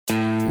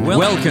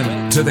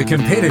Welcome to the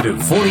Competitive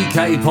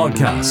 40K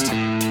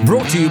podcast,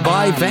 brought to you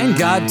by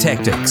Vanguard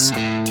Tactics,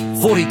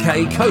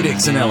 40K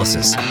Codex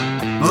Analysis,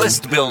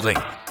 List Building,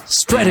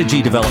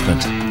 Strategy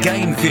Development,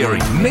 Game Theory,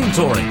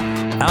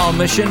 Mentoring. Our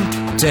mission,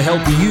 to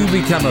help you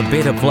become a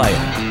better player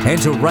and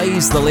to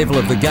raise the level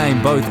of the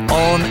game both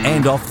on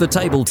and off the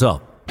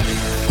tabletop.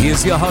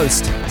 Here's your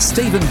host,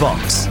 Stephen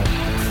Box.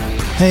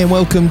 Hey and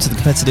welcome to the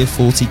Competitive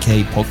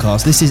 40K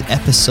podcast. This is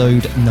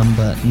episode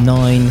number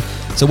 9.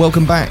 So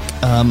welcome back,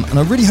 and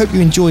I really hope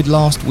you enjoyed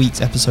last week's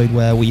episode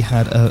where we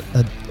had a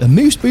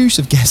moose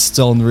of guests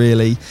on,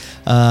 really.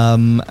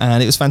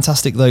 And it was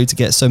fantastic, though, to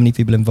get so many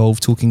people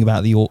involved talking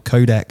about the Orc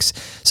Codex.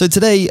 So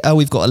today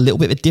we've got a little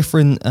bit of a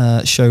different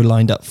show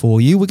lined up for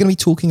you. We're going to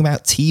be talking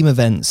about team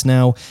events.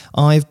 Now,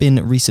 I've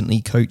been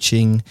recently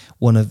coaching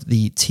one of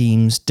the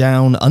teams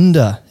down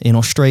under in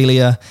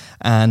Australia,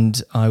 and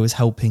I was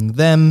helping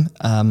them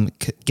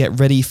get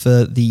ready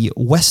for the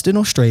Western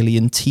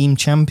Australian Team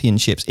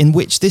Championships, in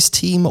which this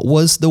team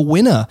was the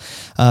winner.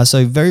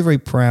 So very, very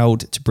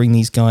proud to bring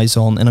these guys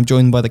on, and I'm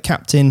joined by the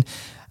captain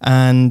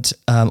and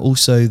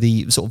also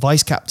the sort of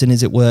vice captain,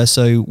 as it were.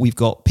 So we've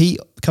got Pete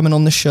coming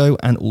on the show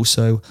and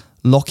also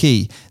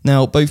Locki.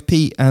 Now, both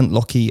Pete and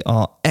Locki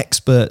are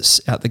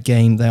experts at the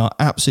game. They are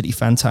absolutely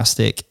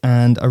fantastic,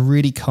 and I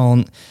really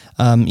can't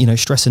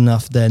stress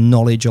enough their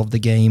knowledge of the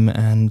game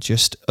and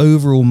just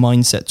overall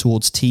mindset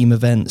towards team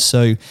events.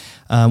 So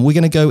we're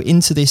going to go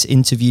into this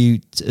interview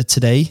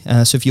today.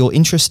 So if you're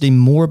interested in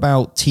more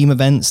about team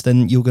events,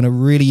 then you're going to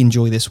really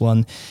enjoy this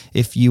one.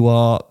 If you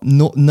are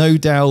no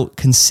doubt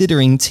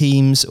considering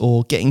teams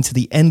or getting to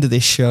the end of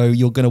this show,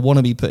 you're going to want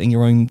to be putting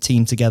your own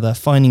team together,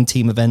 finding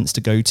team events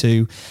to go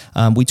to.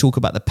 We talk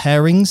about the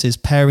pairings.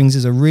 Pairings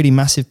is a really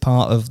massive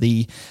part of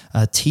the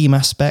team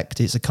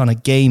aspect. It's a kind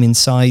of game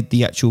inside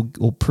the actual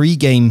or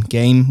pre-game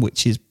game,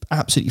 which is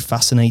absolutely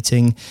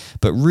fascinating,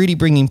 but really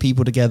bringing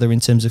people together in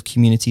terms of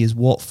community is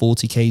what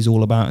 40K is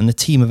all about, and the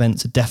team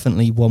events are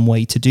definitely one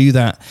way to do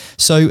that.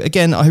 So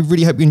again, I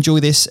really hope you enjoy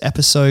this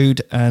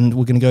episode, and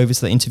we're going to go over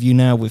to the interview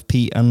now with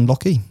Pete and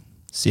Locki.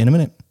 See you in a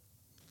minute.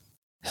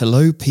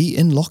 Hello, Pete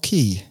and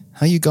Locki.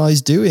 How you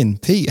guys doing?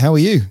 Pete, how are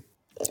you?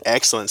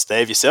 Excellent,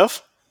 Steve.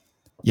 Yourself?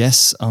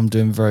 Yes, I'm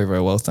doing very,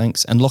 very well,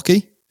 thanks. And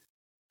Locki?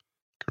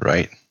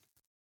 Great.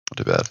 Not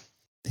too bad.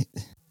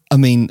 I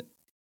mean,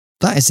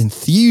 that is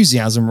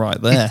enthusiasm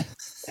right there.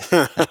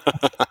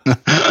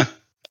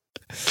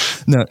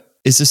 No,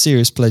 it's a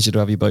serious pleasure to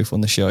have you both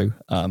on the show,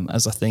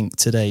 as I think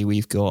today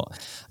we've got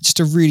just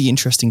a really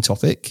interesting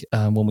topic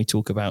when we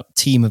talk about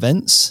team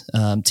events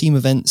and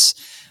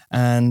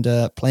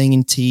playing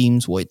in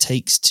teams, what it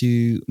takes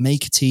to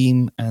make a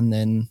team and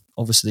then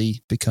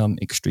obviously become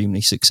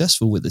extremely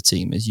successful with the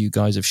team, as you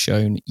guys have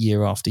shown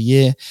year after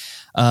year.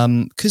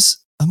 Because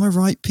am I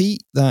right,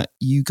 Pete, that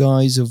you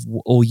guys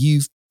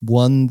you've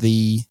won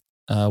the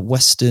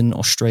Western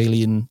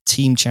Australian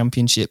Team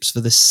Championships for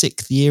the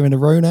 6th year in a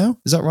row now?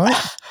 Is that right?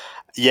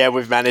 Yeah,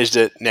 we've managed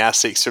it now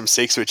 6 from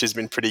 6, which has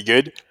been pretty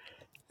good.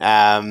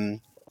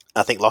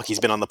 I think Locky's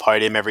been on the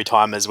podium every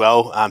time as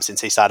well since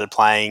he started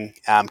playing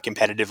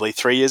competitively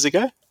 3 years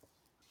ago.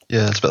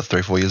 Yeah, it's about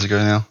 3-4 years ago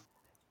now.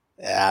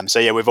 So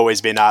yeah, we've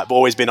always been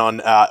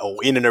on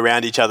or in and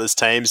around each other's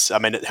teams. I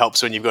mean, it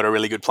helps when you've got a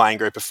really good playing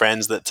group of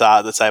friends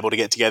that's able to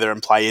get together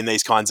and play in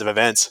these kinds of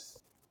events.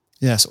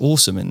 Yes,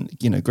 awesome, and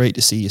great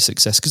to see your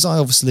success. Because I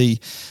obviously,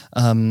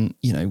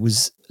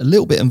 was a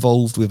little bit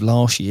involved with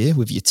last year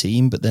with your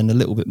team, but then a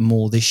little bit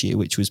more this year,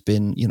 which has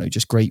been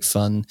just great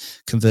fun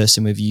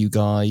conversing with you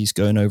guys,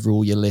 going over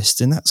all your lists,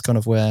 and that's kind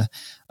of where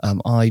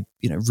I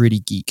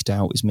really geeked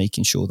out, is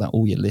making sure that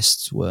all your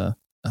lists were,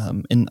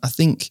 and I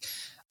think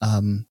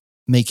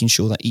making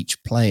sure that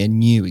each player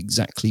knew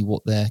exactly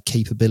what their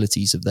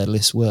capabilities of their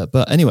lists were.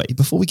 But anyway,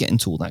 before we get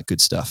into all that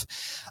good stuff,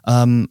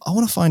 I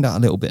want to find out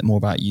a little bit more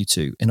about you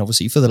two. And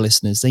obviously for the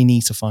listeners, they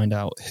need to find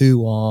out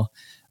who are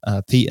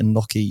Pete and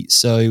Locki.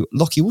 So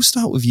Locki, we'll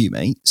start with you,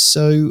 mate.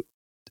 So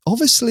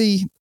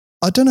obviously,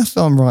 I don't know if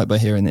I'm right by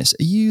hearing this.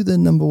 Are you the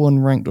number 1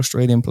 ranked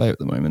Australian player at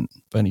the moment,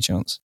 by any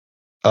chance?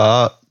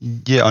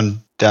 Yeah,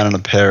 I'm down in the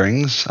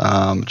pairings,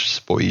 which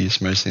is what we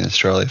use mostly in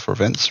Australia for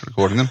events,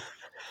 recording them,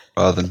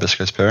 rather than Best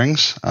Coast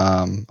pairings.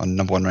 I'm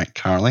number 1 ranked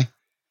currently.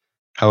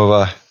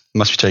 However, it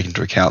must be taken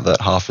into account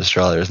that half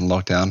Australia is in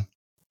lockdown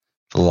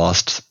for the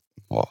last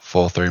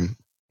 3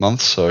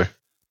 months. So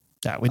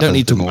yeah, we don't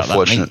need to talk about that.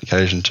 More fortunate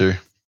occasion to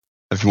have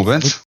a few more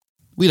events.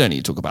 We don't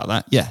need to talk about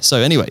that. Yeah. So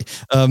anyway,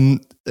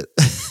 and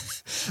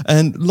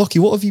Locki,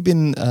 what have you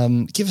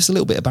been? Give us a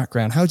little bit of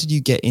background. How did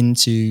you get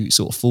into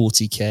sort of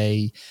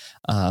 40K?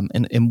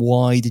 And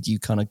why did you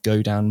kind of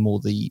go down more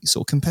the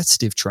sort of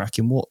competitive track,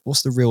 and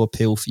what's the real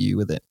appeal for you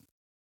with it?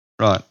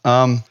 Right.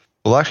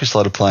 Well, I actually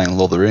started playing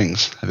Lord of the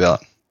Rings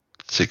about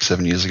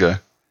 6-7 years ago,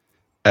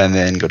 and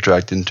then got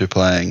dragged into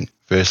playing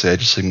first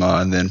Age of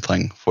Sigmar and then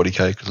playing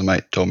 40K because a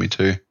mate told me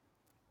to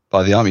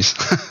buy the armies.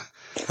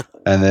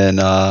 And then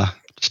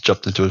just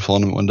jumped into a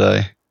tournament one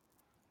day,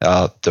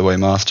 the Way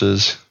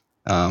Masters,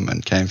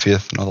 and came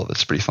 5th, and I thought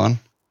that's pretty fun.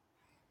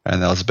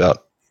 And that was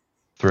about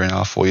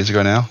 3.5-4 years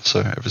ago now. So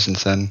ever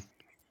since then,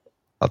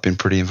 I've been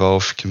pretty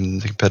involved in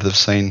the competitive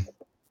scene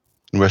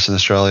in Western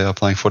Australia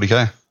playing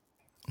 40k.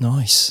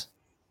 Nice.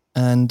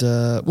 And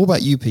what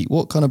about you, Pete?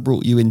 What kind of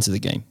brought you into the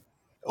game?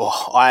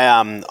 Oh,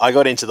 I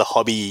got into the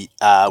hobby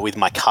with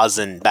my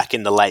cousin back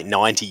in the late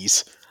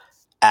 90s.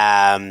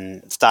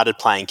 Started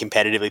playing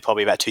competitively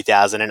probably about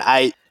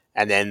 2008,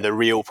 and then the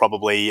real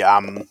probably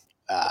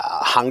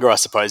hunger, I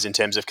suppose, in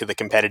terms of the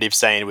competitive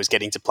scene was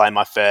getting to play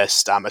my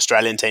first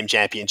Australian team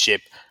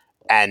championship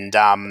and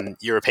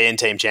European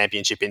team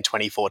championship in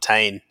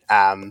 2014.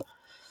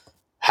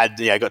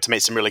 Got to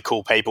meet some really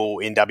cool people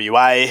in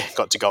WA,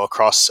 got to go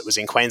across, it was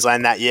in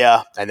Queensland that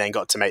year, and then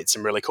got to meet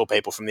some really cool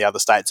people from the other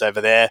states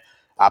over there,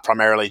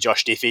 primarily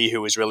Josh Diffie,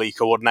 who was really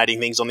coordinating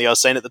things on the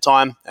Oz scene at the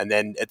time, and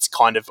then it's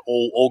kind of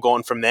all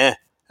gone from there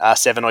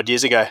 7 odd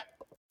years ago.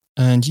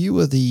 And you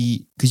were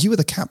because you were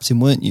the captain,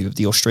 weren't you, of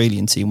the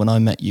Australian team when I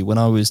met you, when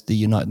I was the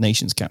United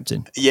Nations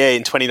captain? Yeah,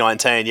 in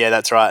 2019, yeah,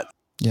 that's right.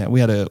 Yeah, we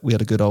had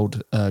a good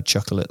old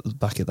chuckle at the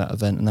back of that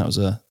event, and that was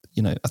I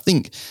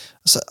think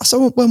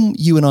so when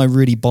you and I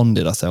really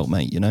bonded, I felt,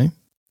 mate,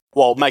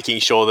 Well, making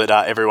sure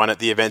that everyone at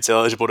the event's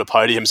eligible to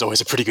podium is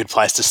always a pretty good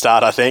place to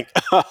start, I think.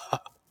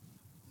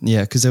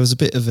 Yeah, because there was a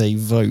bit of a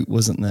vote,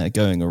 wasn't there,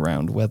 going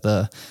around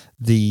whether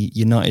the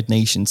United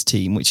Nations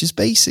team, which is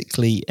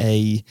basically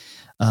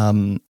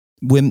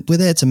we're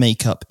there to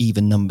make up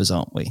even numbers,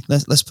 aren't we?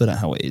 Let's put it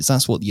how it is.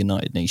 That's what the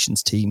United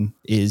Nations team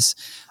is.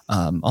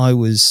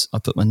 I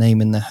put my name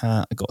in the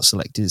hat. I got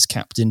selected as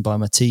captain by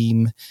my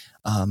team.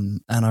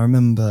 And I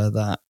remember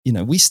that,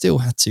 we still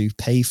had to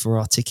pay for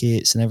our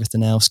tickets and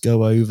everything else,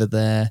 go over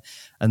there.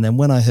 And then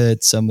when I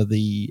heard some of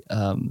the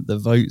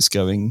votes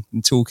going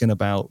and talking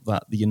about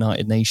that, the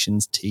United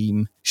Nations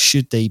team,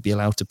 should they be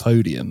allowed to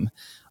podium,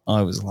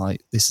 I was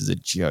like, this is a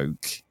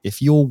joke.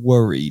 If you're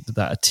worried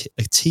that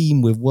a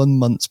team with 1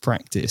 month's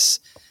practice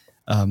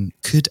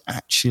could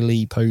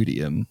actually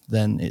podium,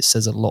 then it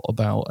says a lot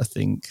about, I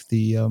think,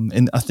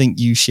 and I think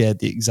you shared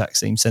the exact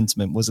same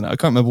sentiment, wasn't it? I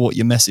can't remember what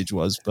your message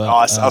was, but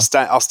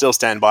I'll still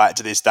stand by it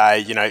to this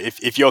day.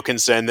 If you're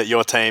concerned that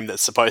your team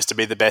that's supposed to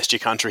be the best your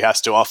country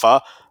has to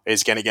offer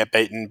is going to get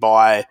beaten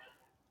by,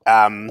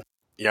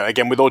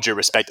 again, with all due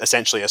respect,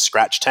 essentially a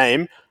scratch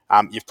team,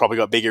 you've probably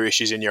got bigger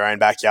issues in your own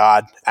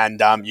backyard, and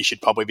you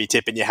should probably be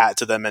tipping your hat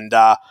to them and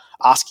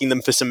asking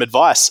them for some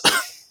advice.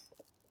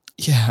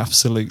 Yeah,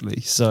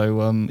 absolutely.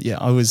 So,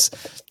 I was,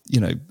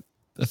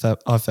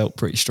 I felt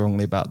pretty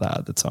strongly about that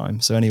at the time.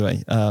 So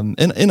anyway,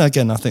 and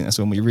again, I think that's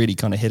when we really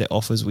kind of hit it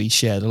off, as we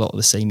shared a lot of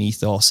the same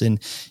ethos. And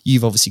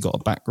you've obviously got a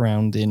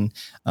background in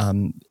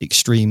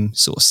extreme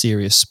sort of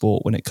serious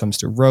sport when it comes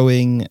to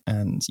rowing,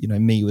 and,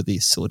 me with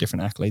these sort of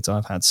different accolades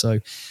I've had. So,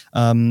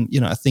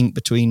 I think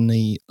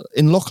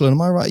in Lachlan,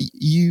 am I right?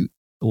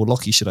 Or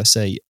Locki, should I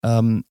say,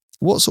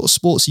 what sort of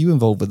sports are you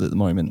involved with at the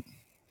moment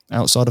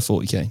outside of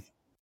 40K?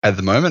 At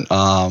the moment,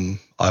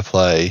 I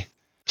play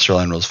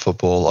Australian rules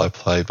football, I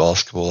play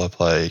basketball, I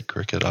play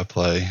cricket, I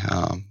play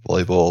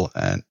volleyball,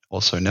 and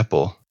also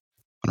netball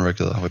on a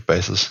regular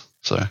basis.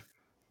 So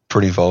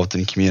pretty involved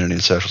in community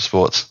and social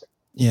sports.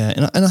 Yeah,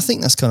 and I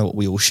think that's kind of what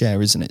we all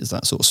share, isn't it? Is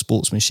that sort of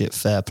sportsmanship,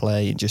 fair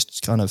play, and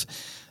just kind of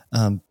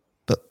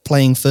but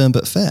playing firm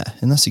but fair.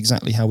 And that's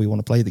exactly how we want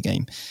to play the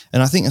game.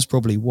 And I think that's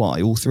probably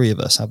why all three of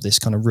us have this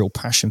kind of real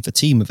passion for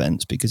team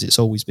events, because it's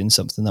always been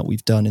something that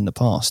we've done in the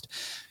past.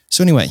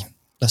 So anyway,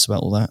 less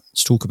about all that.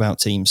 Let's talk about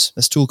teams.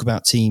 Let's talk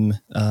about Team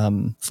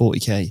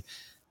 40K.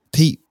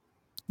 Pete,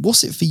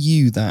 what's it for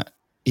you that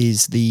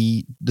is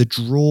the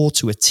draw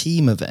to a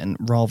team event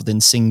rather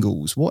than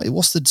singles?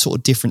 What's the sort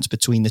of difference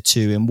between the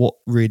two, and what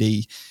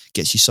really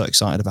gets you so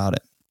excited about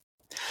it?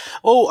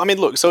 Well, I mean,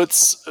 look, so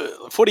it's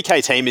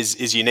 40K team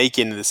is unique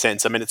in the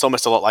sense, I mean, it's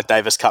almost a lot like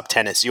Davis Cup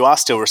tennis. You are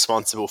still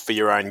responsible for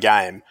your own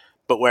game,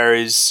 but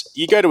whereas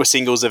you go to a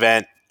singles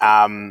event,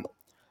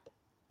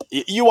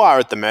 you are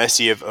at the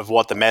mercy of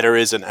what the meta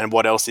is and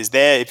what else is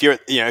there.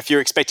 If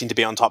you're expecting to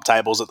be on top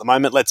tables at the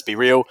moment, let's be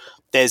real,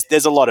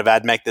 there's a lot of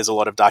AdMech, there's a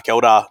lot of Dark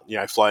Elder,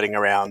 floating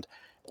around,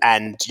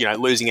 and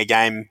losing a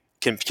game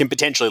can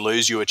potentially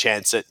lose you a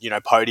chance at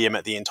podium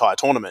at the entire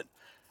tournament.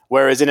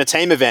 Whereas in a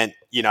team event,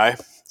 you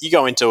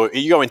go into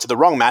the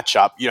wrong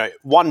matchup,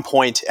 1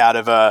 point out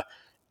of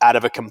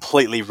a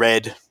completely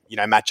red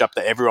matchup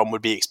that everyone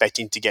would be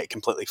expecting to get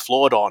completely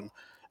floored on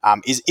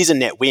is a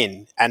net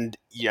win. And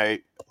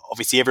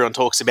obviously everyone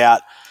talks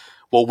about,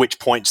 well, which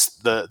point's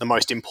the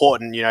most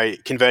important,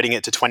 converting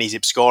it to 20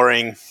 zip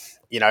scoring,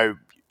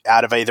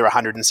 out of either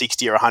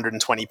 160 or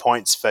 120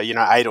 points for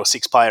 8 or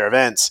 6 player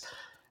events.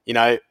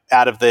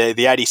 Out of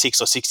the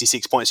 86 or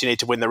 66 points you need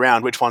to win the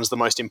round, which one's the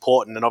most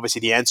important? And obviously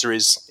the answer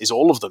is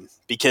all of them,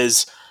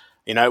 because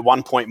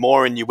 1 point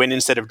more and you win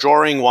instead of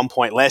drawing, 1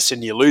 point less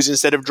and you lose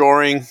instead of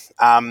drawing.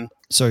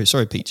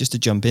 Sorry, Pete, just to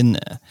jump in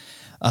there.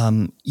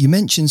 You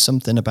mentioned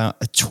something about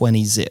a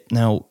 20 zip.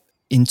 Now,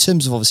 in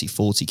terms of obviously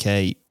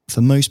 40K,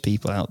 for most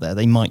people out there,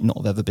 they might not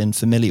have ever been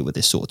familiar with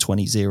this sort of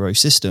 20-0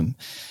 system.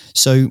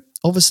 So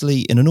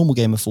obviously in a normal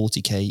game of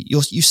 40K,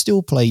 you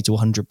still play to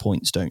 100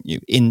 points, don't you,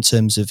 in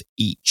terms of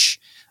each?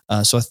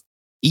 So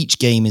each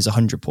game is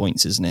 100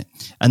 points, isn't it?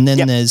 And then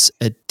Yep. there's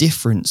a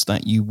difference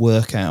that you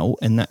work out,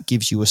 and that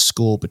gives you a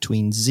score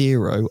between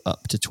 0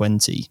 up to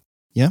 20.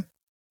 Yeah?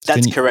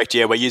 That's correct.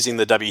 Yeah, we're using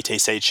the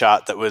WTC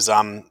chart that was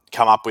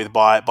come up with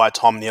by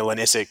Tom, Neil, and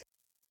Essick.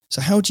 So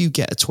how do you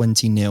get a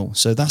 20-0?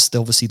 So that's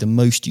obviously the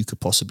most you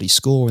could possibly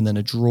score, and then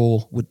a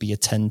draw would be a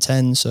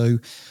 10-10. So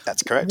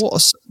that's correct. What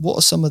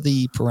are some of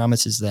the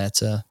parameters there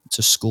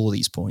to score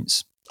these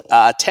points?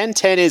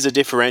 10-10 is a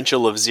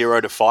differential of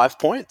 0 to 5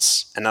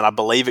 points, and then I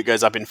believe it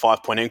goes up in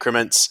 5-point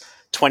increments.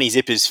 20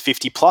 zip is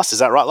 50 plus. Is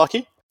that right,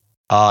 Lockie?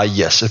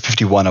 Yes, a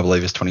 51 I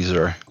believe is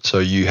 20-0. So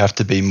you have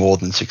to be more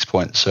than 6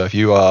 points. So if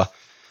you are,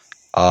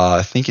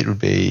 I think it would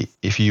be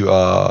if you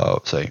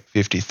are say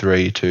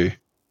 53 to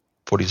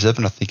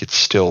 47, I think it's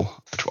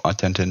still a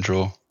 10-10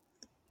 draw.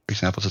 For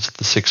example, so it's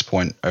the 6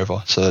 point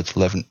over. So it's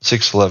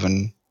 6,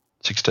 11,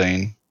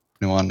 16,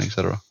 21,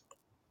 etc. I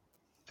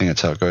think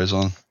that's how it goes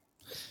on.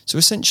 So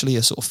essentially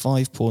a sort of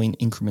 5-point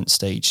increment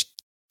stage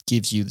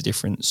gives you the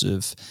difference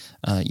of,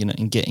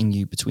 in getting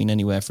you between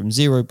anywhere from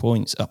 0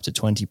 points up to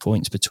 20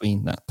 points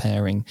between that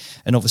pairing.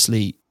 And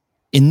obviously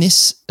in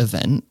this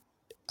event,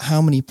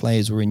 how many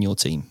players were in your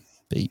team,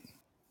 Pete?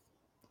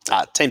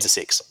 Teams of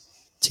 6.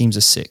 Teams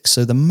of 6.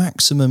 So the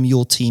maximum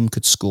your team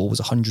could score was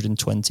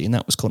 120, and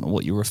that was kind of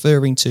what you're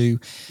referring to.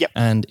 Yep.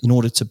 And in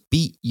order to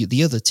beat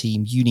the other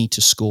team, you need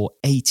to score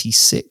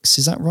 86.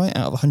 Is that right?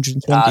 Out of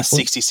 120?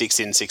 66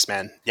 in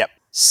 6-man. Yep.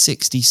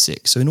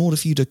 66. So in order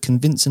for you to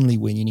convincingly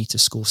win, you need to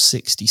score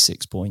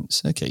 66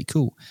 points. Okay,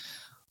 cool.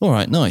 All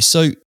right, nice.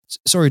 So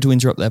sorry to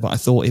interrupt there, but I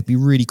thought it'd be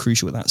really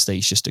crucial at that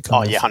stage just to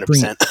kind of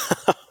 100%.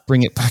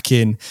 bring it back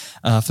in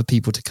for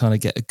people to kind of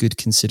get a good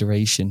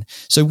consideration.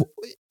 So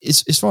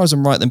as far as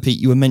I'm right then, Pete,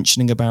 you were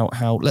mentioning about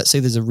how, let's say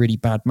there's a really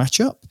bad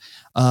matchup,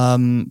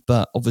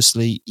 but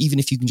obviously even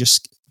if you can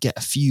just get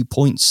a few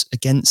points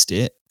against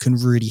it, can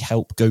really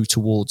help go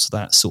towards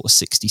that sort of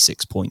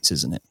 66 points,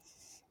 isn't it?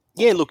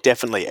 Yeah, look,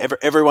 definitely.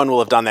 Everyone will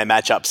have done their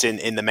matchups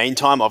in the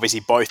meantime. Obviously,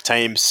 both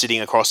teams sitting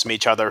across from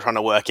each other trying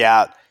to work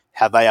out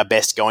how they are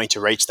best going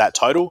to reach that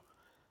total.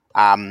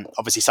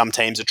 Obviously, some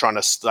teams are trying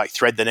to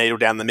thread the needle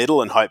down the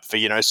middle and hope for,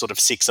 sort of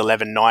 6,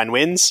 11, 9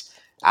 wins.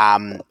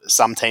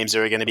 Some teams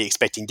are going to be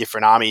expecting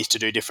different armies to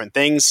do different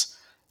things.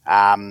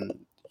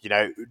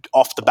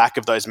 Off the back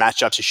of those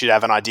matchups, you should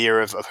have an idea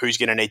of who's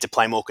going to need to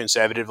play more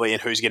conservatively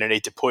and who's going to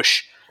need to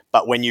push.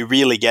 But when you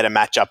really get a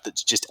matchup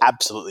that's just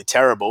absolutely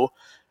terrible,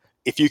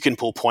 if you can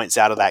pull points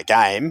out of that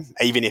game,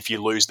 even if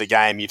you lose the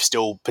game, you've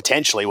still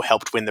potentially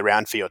helped win the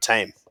round for your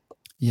team.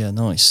 Yeah,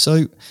 nice.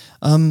 So,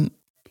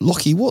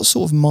 Lockie, what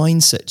sort of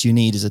mindset do you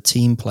need as a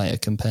team player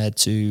compared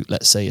to,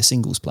 let's say, a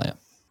singles player?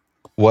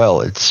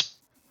 Well, it's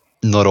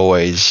not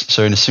always.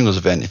 So in a singles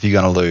event, if you're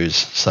going to lose,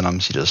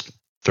 sometimes you just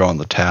throw in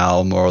the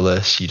towel, more or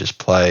less. You just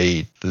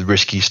play the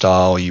risky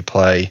style.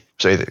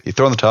 So either you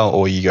throw in the towel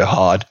or you go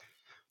hard,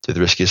 do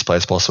the riskiest play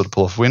as possible to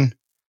pull off a win.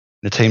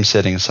 In a team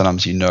setting,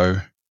 sometimes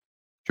your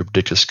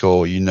predictor score,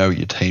 what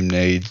your team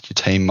needs. Your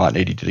team might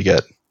need you to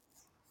get,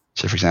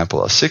 so for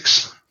example, a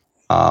 6.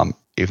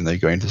 Even though you're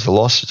going into a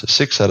loss, it's a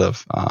 6 out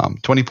of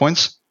 20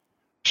 points,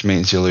 which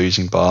means you're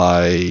losing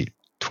by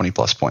 20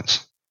 plus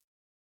points.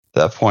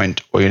 At that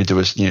point, what you're going to do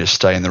is you need to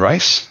stay in the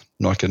race,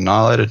 not get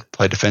annihilated,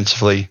 play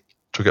defensively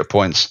to get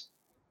points.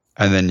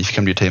 And then if you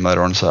come to your team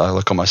later on and say, I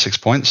look on my 6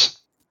 points,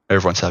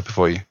 everyone's happy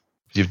for you.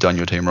 You've done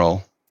your team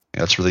role.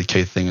 That's a really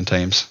key thing in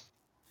teams.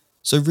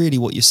 So really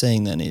what you're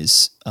saying then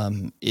is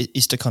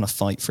to kind of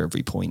fight for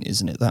every point,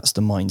 isn't it? That's the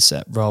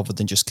mindset rather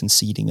than just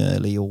conceding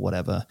early or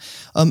whatever.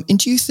 And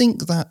do you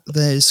think that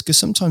because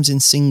sometimes in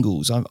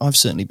singles, I've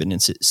certainly been in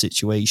a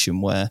situation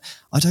where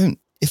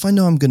if I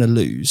know I'm going to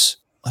lose,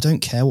 I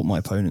don't care what my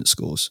opponent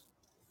scores.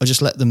 I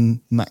just let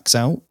them max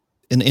out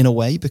in a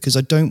way, because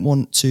I don't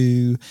want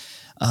to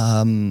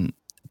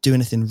do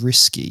anything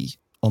risky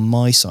on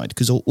my side,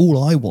 because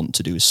all I want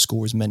to do is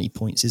score as many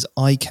points as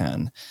I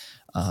can.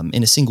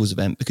 In a singles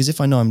event, because if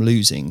I know I'm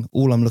losing,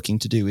 all I'm looking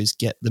to do is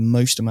get the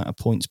most amount of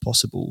points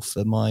possible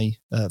for my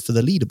for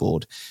the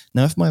leaderboard.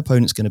 Now, if my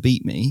opponent's going to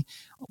beat me,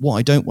 what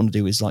I don't want to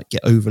do is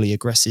get overly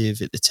aggressive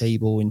at the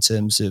table in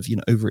terms of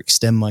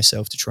overextend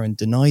myself to try and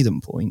deny them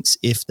points.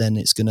 If then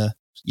it's going to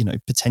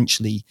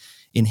potentially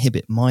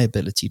inhibit my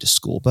ability to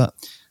score. But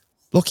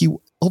Lockie,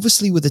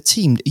 obviously with a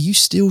team, are you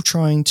still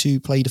trying to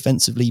play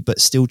defensively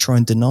but still try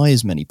and deny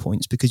as many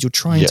points, because you're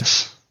trying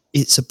to?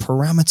 It's a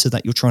parameter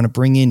that you're trying to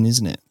bring in,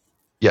 isn't it?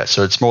 Yeah,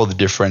 so it's more the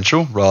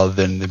differential rather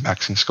than the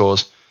maxing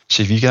scores.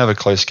 So if you can have a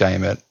close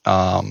game at,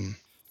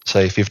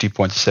 say, 50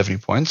 points or 70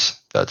 points,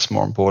 that's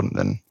more important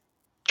than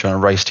trying to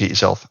race to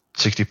yourself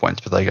 60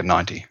 points, but they get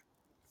 90.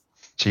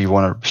 So you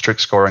want to restrict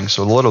scoring.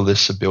 So a lot of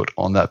this are built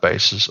on that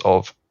basis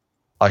of,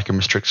 I can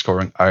restrict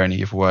scoring, I only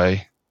give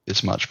away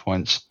this much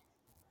points.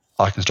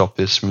 I can stop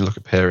this. When we look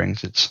at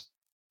pairings, it's,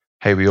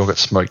 hey, we all get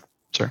smoked.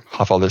 So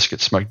half our list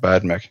gets smoked by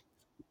AdMech,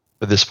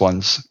 but this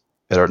one's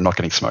better at not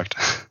getting smoked.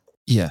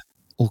 Yeah.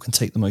 Or can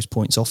take the most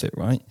points off it,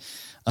 right?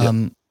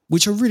 Yep.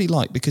 Which I really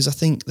like, because I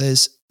think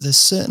there's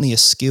certainly a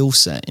skill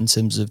set in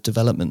terms of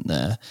development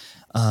there,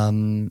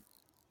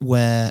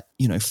 where,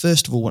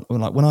 first of all,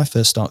 when I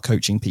first start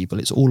coaching people,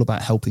 it's all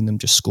about helping them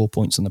just score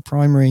points on the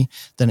primary.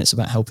 Then it's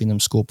about helping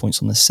them score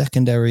points on the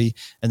secondary.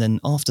 And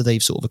then after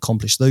they've sort of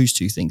accomplished those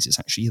two things, it's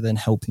actually then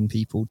helping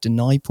people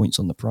deny points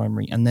on the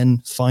primary and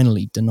then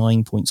finally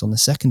denying points on the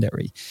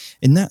secondary.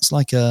 And that's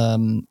like a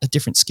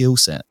different skill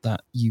set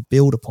that you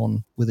build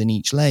upon within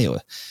each layer.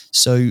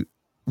 So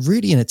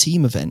really in a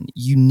team event,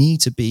 you need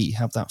to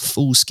have that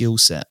full skill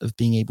set of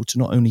being able to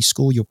not only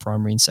score your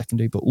primary and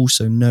secondary, but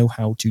also know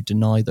how to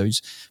deny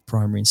those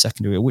primary and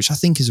secondary, which I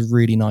think is a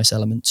really nice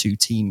element to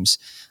teams.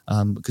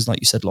 Because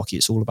like you said, Lockie,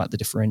 it's all about the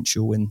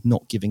differential and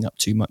not giving up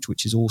too much,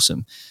 which is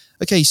awesome.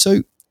 Okay,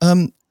 so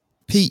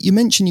Pete, you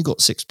mentioned you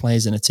got 6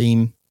 players in a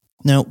team.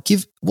 Now,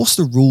 what's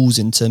the rules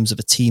in terms of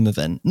a team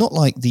event? Not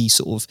like the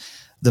sort of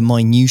the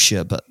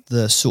minutiae, but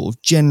the sort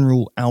of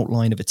general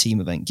outline of a team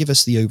event. Give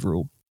us the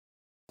overall.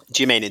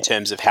 Do you mean in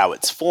terms of how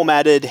it's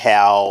formatted,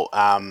 how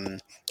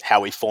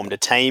we formed a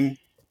team?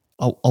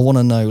 I want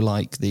to know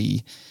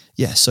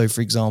so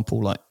for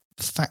example, like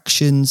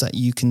factions that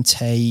you can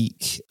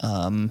take,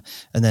 and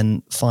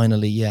then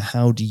finally,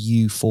 how do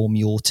you form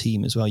your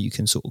team as well? You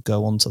can sort of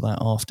go on to that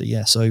after.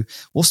 So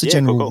what's the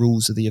general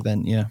rules of the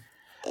event?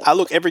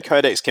 Look, every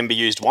codex can be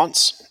used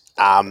once,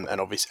 and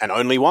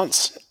only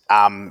once.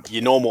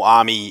 Your normal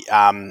army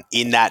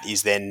in that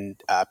is then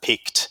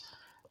picked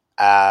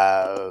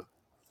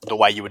the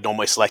way you would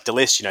normally select a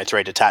list,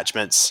 3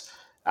 detachments,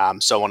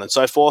 so on and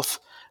so forth.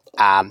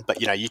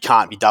 But, you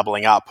can't be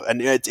doubling up.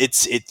 And it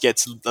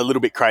gets a little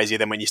bit crazier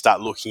than when you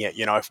start looking at,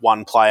 if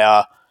one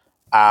player,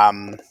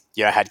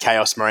 had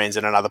Chaos Marines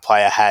and another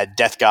player had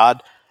Death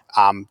Guard,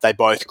 they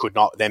both could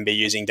not then be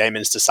using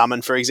Demons to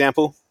summon, for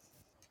example.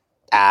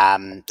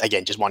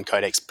 Again, just one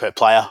codex per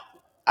player.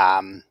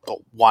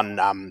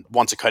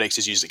 Once a codex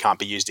is used, it can't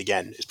be used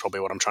again, is probably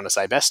what I'm trying to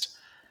say best.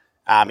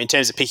 In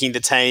terms of picking the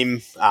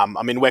team,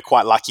 we're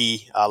quite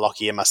lucky,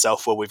 Lockie and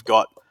myself, where we've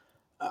got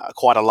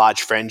quite a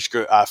large friend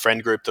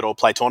group that all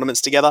play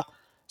tournaments together.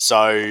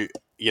 So,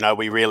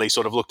 we really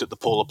sort of looked at the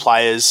pool of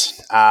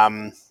players.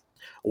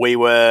 We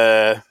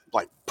were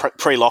like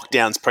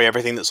pre-lockdowns,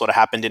 pre-everything that sort of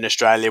happened in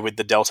Australia with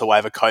the Delta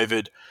wave of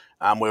COVID.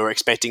 We were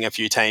expecting a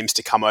few teams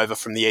to come over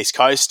from the East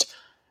Coast.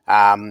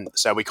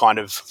 So we kind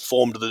of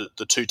formed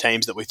the 2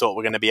 teams that we thought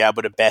were going to be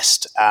able to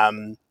best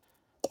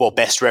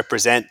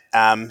represent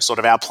sort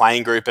of our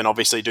playing group and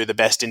obviously do the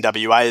best in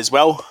WA as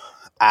well.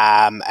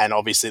 And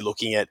obviously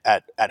looking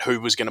at who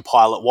was going to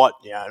pilot what.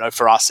 I know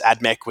for us,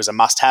 AdMech was a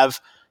must-have,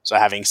 so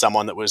having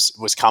someone that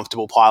was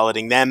comfortable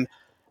piloting them,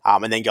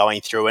 and then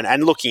going through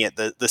and looking at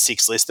the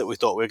 6 list that we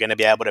thought we were going to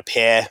be able to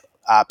pair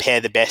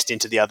the best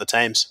into the other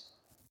teams.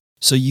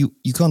 So you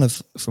kind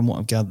of, from what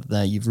I've gathered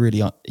there, you've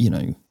really,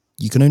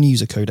 you can only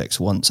use a codex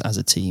once as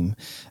a team,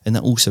 and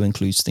that also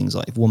includes things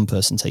like if one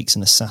person takes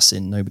an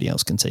assassin, nobody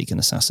else can take an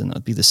assassin.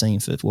 That'd be the same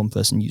for if one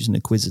person used an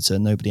inquisitor,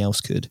 nobody else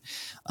could.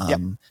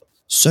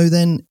 So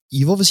then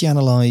you've obviously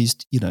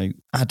analysed,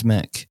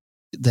 AdMech,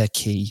 they're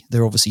key.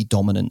 They're obviously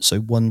dominant, so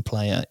one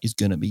player is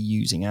going to be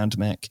using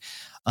AdMech.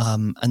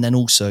 And then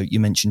also you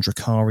mentioned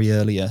Drakari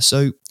earlier.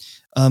 So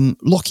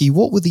Lockie,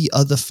 what were the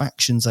other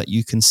factions that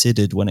you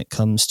considered when it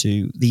comes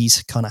to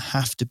these kind of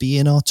have to be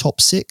in our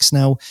top 6?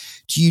 Now,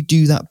 do you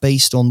do that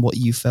based on what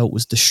you felt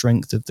was the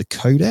strength of the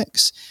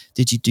codex?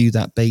 Did you do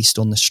that based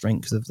on the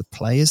strength of the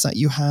players that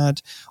you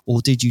had?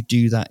 Or did you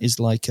do that as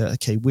like,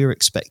 okay, we're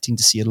expecting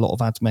to see a lot of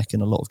AdMech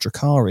and a lot of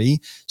Drakari,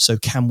 so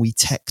can we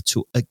tech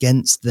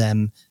against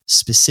them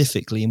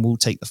specifically, and we'll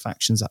take the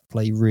factions that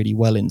play really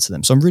well into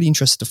them? So I'm really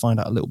interested to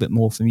find out a little bit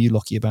more from you,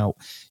 Lockie, about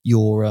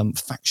your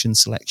faction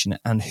selection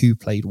and who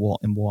played what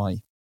and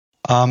why.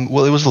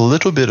 Well, it was a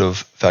little bit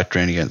of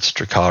factoring against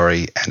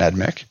Drakari and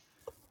AdMech,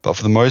 but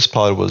for the most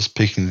part it was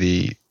picking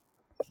the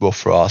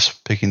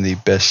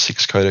best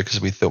 6 codexes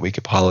we thought we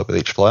could pilot with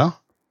each player.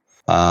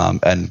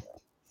 And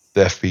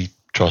therefore we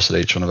trusted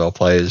each one of our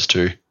players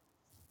to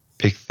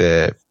pick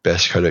their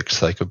best codex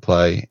they could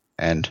play,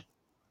 and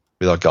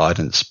with our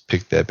guidance,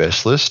 pick their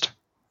best list.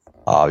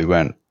 We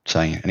weren't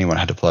saying anyone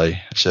had to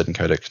play a certain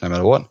codex no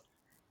matter what.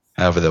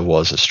 However, there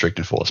was a strict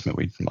enforcement.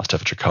 We must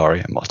have a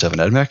Drakari and must have an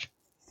AdMech.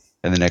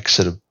 And the next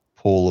set of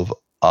pool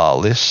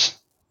of lists,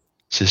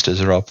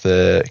 Sisters are up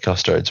there,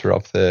 Custodes are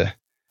up there.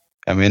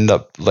 And we end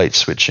up late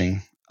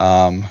switching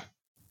from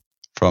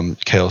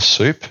Chaos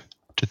Soup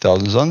to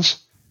Thousand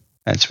Suns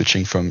and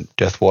switching from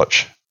Death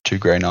Watch to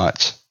Grey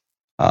Knights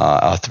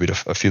after we did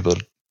a few 2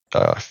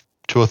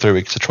 or 3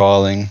 weeks of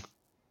trialing.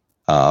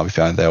 We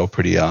found they were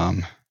pretty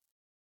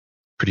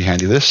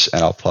handy lists,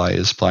 and our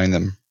players playing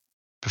them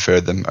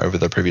preferred them over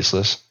the previous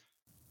list.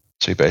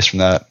 So based from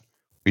that,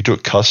 we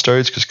took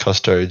Custodes because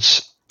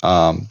Custodes,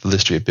 the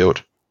list we had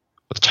built,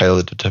 was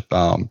tailored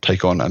to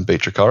take on and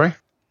beat Drakari,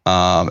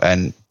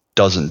 and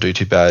doesn't do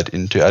too bad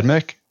into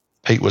AdMech.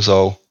 Pete was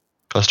our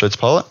Custodes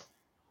pilot.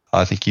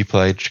 I think you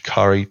played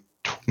Drakari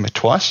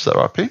twice. Is that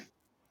right, Pete?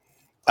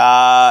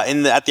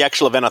 At the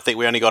actual event, I think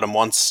we only got him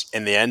once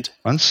in the end.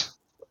 Once?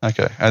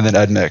 Okay. And then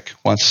AdMech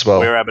once as well.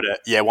 We were able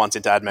to, once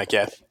into AdMech,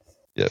 yeah.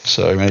 Yep.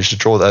 So we managed to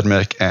draw the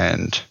AdMech,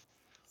 and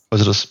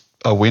was it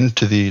a win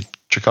to the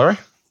Drakari?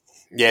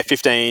 Yeah,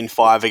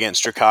 15-5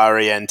 against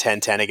Drakari and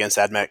 10-10 against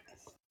Admech.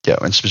 Yeah,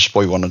 and it's just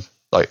what you wanted.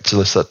 Like, it's a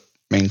list that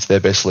means their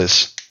best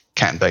list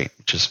can't beat,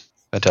 which is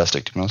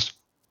fantastic, to be honest.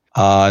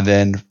 And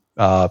then,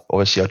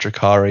 obviously, our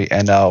Drakari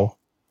and our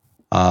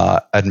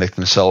Admech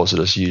themselves are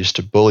just used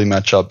to bully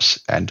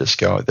matchups and just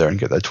go out there and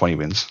get their 20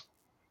 wins.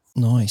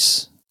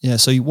 Nice. Yeah,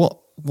 so what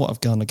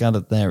I've kind of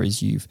gathered there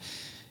is you've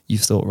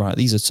thought, right,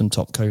 these are some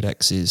top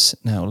codexes.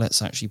 Now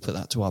let's actually put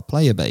that to our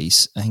player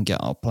base and get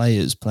our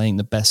players playing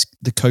the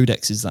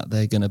codexes that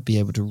they're going to be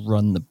able to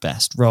run the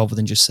best, rather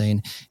than just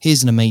saying,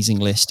 here's an amazing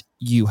list,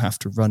 you have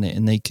to run it.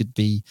 And they could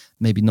be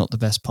maybe not the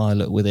best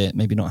pilot with it,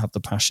 maybe not have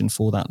the passion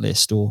for that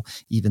list or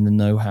even the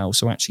know-how.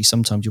 So actually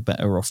sometimes you're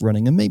better off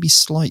running a maybe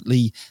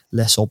slightly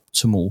less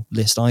optimal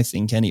list, I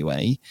think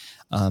anyway,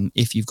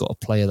 if you've got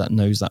a player that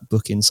knows that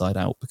book inside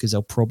out, because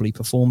they'll probably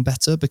perform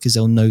better because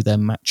they'll know their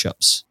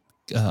matchups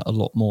a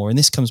lot more. And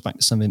this comes back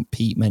to something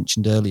Pete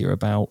mentioned earlier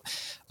about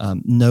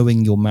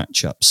knowing your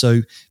matchup.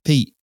 So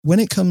Pete, when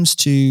it comes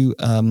to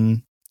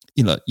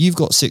you've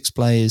got 6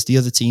 players, the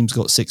other team's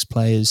got 6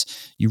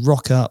 players, you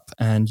rock up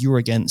and you're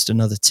against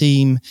another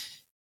team,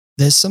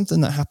 there's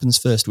something that happens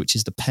first, which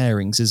is the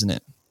pairings, isn't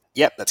it?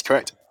 Yep, that's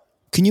correct.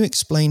 Can you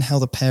explain how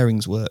the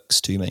pairings works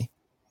to me?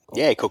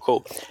 Yeah,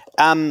 cool.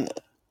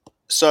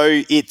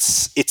 So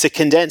it's a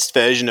condensed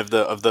version of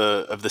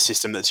the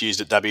system that's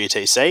used at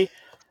WTC.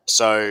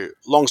 So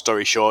long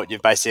story short,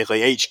 you've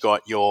basically each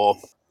got your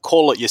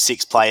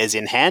 6 players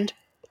in hand.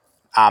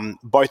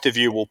 Both of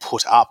you will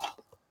put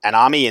up an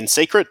army in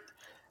secret.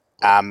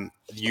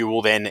 You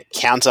will then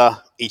counter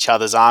each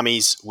other's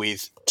armies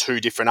with 2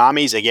 different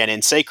armies, again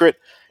in secret.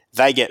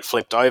 They get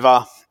flipped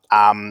over.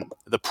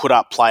 The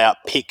put-up player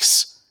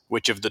picks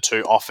which of the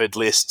 2 offered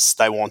lists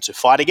they want to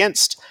fight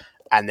against,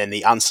 and then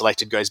the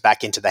unselected goes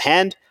back into the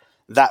hand.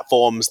 That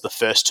forms the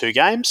first 2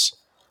 games.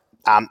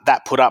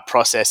 That put-up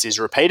process is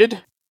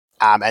repeated,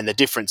 and the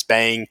difference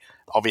being,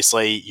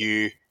 obviously,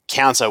 you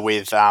counter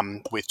with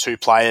 2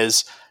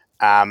 players.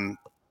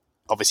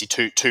 Obviously,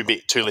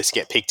 two lists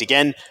get picked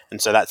again,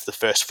 and so that's the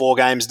first 4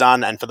 games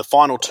done. And for the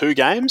final 2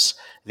 games,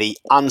 the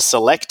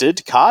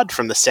unselected card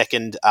from the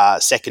second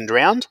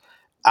round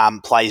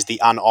plays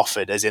the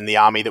unoffered, as in the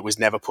army that was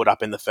never put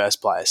up in the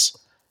first place.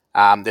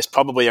 There's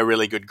probably a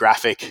really good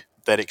graphic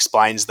that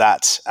explains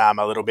that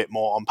a little bit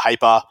more on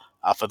paper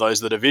for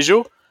those that are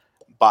visual.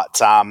 But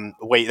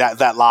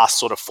that last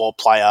sort of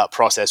 4-player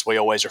process we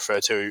always refer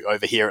to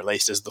over here, at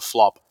least, as the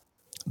flop.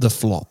 The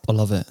flop, I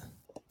love it.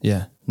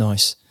 Yeah,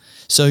 nice.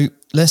 So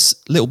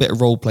little bit of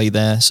role play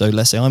there. So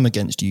let's say I'm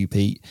against you,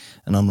 Pete,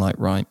 and I'm like,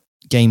 right,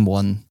 game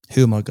 1,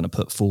 who am I going to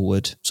put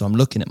forward? So I'm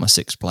looking at my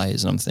 6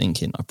 players and I'm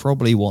thinking, I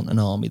probably want an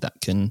army that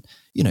can,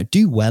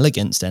 do well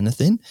against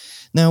anything.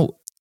 Now,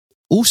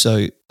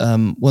 also,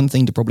 one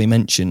thing to probably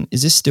mention,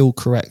 is this still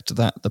correct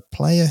that the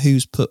player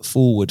who's put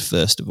forward,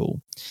 first of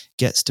all,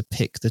 gets to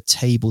pick the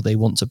table they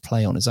want to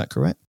play on? Is that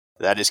correct?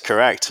 That is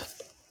correct.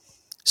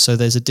 So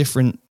there's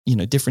different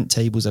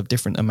tables have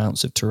different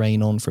amounts of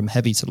terrain on, from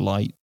heavy to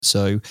light.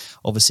 So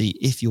obviously,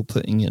 if you're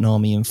putting an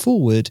army in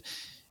forward,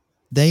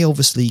 they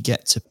obviously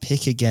get to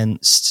pick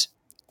against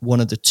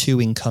one of the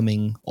 2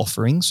 incoming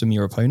offerings from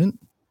your opponent.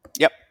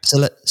 Yep.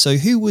 So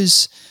who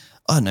was,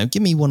 I don't know,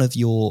 give me one of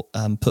your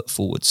put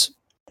forwards.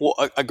 Well,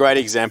 a great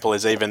example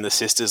is even the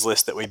Sisters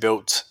list that we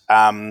built,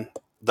 that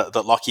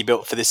Locki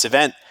built for this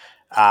event,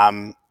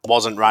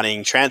 wasn't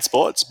running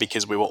transports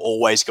because we were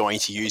always going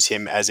to use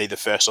him as either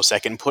first or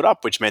second put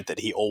up, which meant that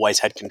he always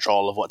had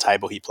control of what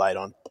table he played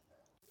on.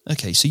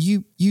 Okay, so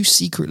you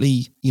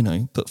secretly,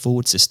 put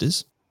forward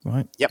Sisters,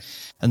 right? Yep.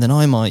 And then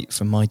I might,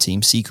 from my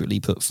team,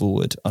 secretly put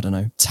forward, I don't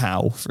know,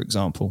 Tau, for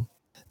example.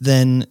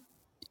 Then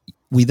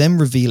we then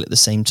reveal at the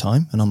same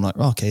time, and I'm like,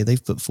 okay,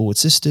 they've put forward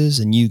Sisters,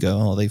 and you go,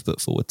 oh, they've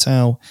put forward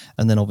Tau.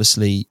 And then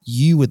obviously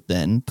you would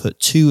then put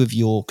 2 of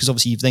your, because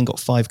obviously you've then got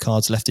 5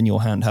 cards left in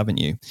your hand, haven't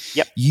you?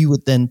 Yep. You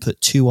would then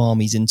put 2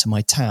 armies into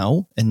my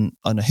Tau, and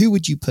I don't know, who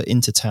would you put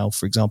into Tau,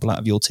 for example, out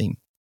of your team?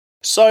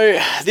 So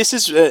this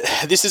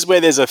is where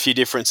there's a few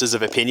differences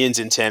of opinions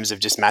in terms of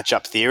just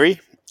matchup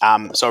theory.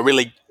 So a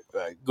really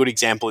good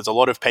example is a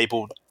lot of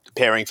people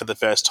pairing for the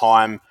first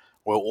time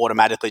will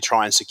automatically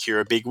try and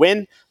secure a big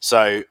win.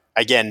 So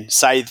again,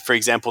 say, for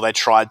example, they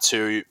tried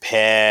to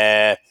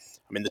pair,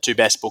 the 2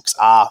 best books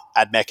are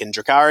Admech and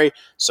Drakari.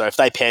 So if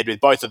they paired with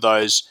both of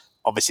those,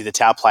 obviously the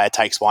Tau player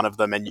takes one of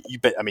them, and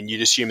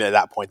you'd assume at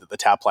that point that the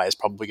Tau player is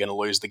probably going to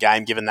lose the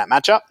game given that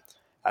matchup.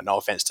 No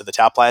offense to the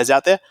Tau players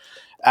out there.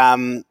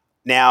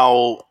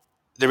 Now,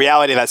 the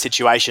reality of that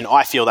situation,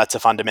 I feel that's a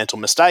fundamental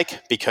mistake,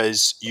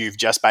 because you've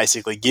just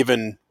basically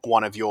given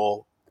one of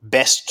your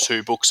best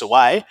 2 books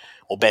away,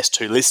 or best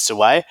 2 lists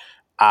away,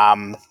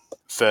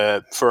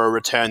 for a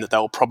return that they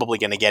were probably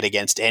going to get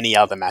against any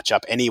other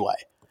matchup anyway.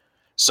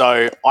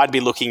 So I'd be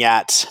looking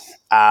at,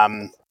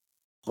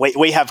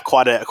 we have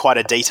quite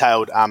a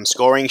detailed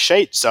scoring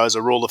sheet. So as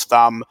a rule of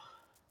thumb,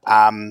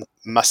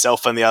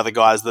 myself and the other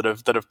guys that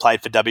have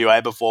played for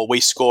WA before,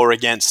 we score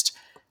against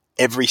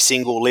every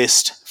single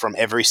list from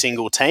every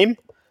single team.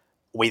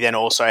 We then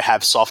also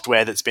have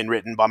software that's been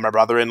written by my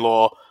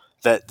brother-in-law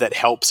that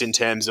helps in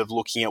terms of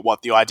looking at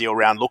what the ideal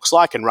round looks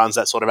like and runs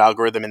that sort of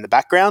algorithm in the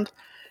background.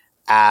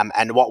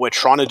 And what we're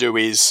trying to do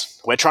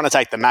is we're trying to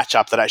take the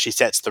matchup that actually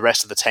sets the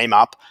rest of the team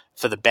up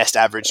for the best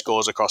average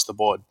scores across the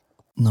board.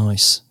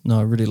 Nice. No,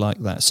 I really like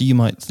that. So you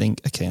might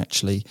think, okay,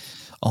 actually,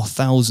 our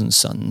Thousand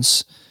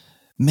Sons,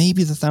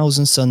 maybe the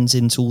Thousand Sons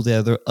into all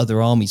the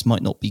other armies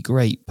might not be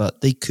great,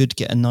 but they could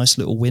get a nice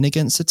little win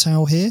against the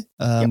Tau here,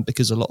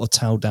 because a lot of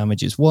Tau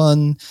damage is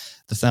won.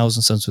 The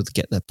Thousand Sons would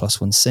get their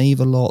 +1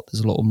 save a lot.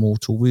 There's a lot of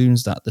mortal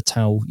wounds that the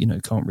Tau,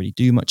 can't really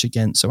do much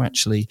against. So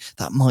actually,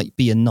 that might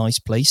be a nice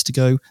place to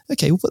go.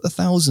 Okay, we'll put the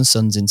Thousand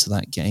Sons into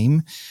that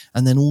game,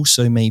 and then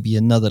also maybe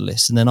another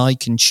list, and then I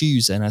can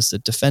choose then as the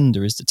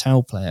defender, as the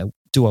Tau player.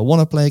 Do I want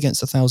to play against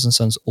the Thousand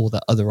Sons or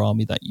that other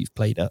army that you've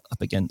played up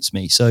against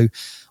me? So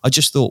I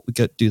just thought we'd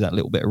go do that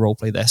little bit of role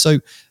play there. So,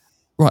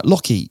 right,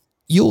 Locki,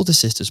 you're the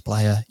Sisters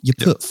player. You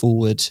put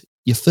forward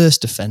your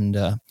first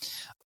defender.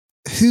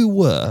 Who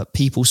were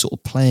people sort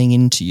of playing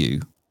into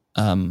you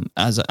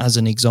as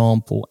an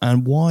example,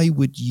 and why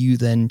would you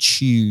then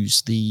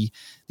choose the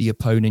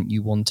opponent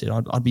you wanted?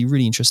 I'd be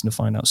really interested to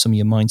find out some of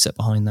your mindset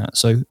behind that.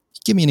 So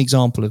give me an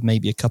example of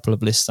maybe a couple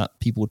of lists that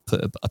people would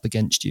put up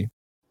against you.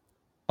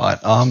 Right.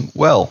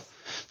 Well,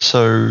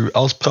 so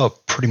I was put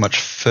up pretty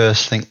much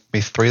first, I think,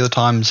 maybe 3 of the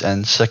times,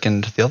 and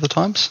second the other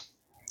times.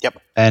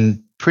 Yep.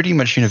 And pretty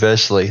much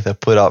universally, they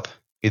put up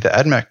either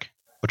Admech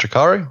or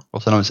Drakari, or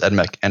sometimes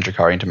Admech and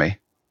Drakari into me,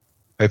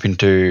 hoping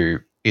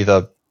to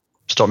either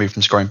stop me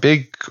from scoring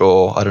big,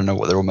 or I don't know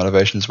what their real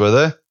motivations were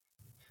there.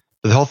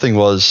 But the whole thing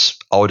was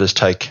I would just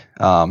take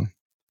either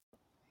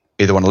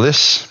one of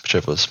this,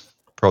 whichever was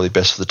probably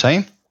best for the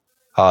team.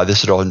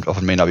 This would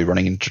often mean I'll be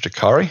running into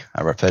Drakari.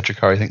 I played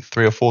Drakari, I think,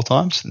 3 or 4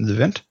 times in the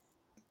event.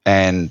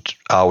 And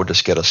I would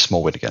just get a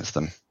small win against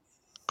them.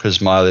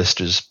 Because my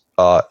list is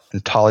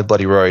entirely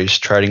Bloody Rose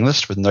trading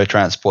list with no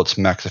transports,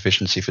 max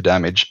efficiency for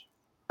damage.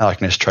 And I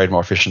can just trade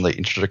more efficiently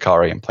into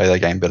Drakari and play their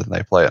game better than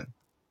they play it.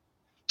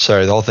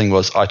 So the whole thing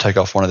was I take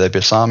off one of their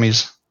best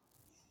armies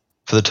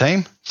for the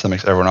team, so that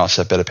makes everyone else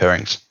have better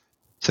pairings.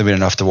 So we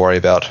don't have to worry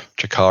about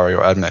Drakari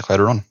or Admech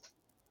later on.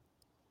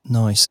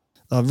 Nice.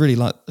 I really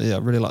like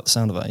the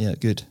sound of that. Yeah,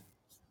 good.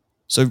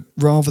 So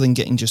rather than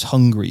getting just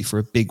hungry for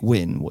a big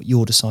win, what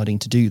you're deciding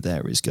to do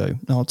there is go,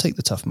 no, I'll take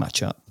the tough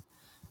matchup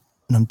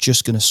and I'm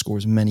just going to score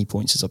as many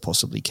points as I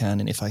possibly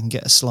can. And if I can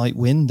get a slight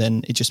win,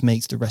 then it just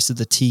makes the rest of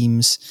the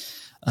team's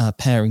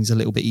pairings a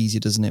little bit easier,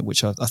 doesn't it?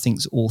 Which I think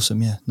is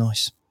awesome. Yeah,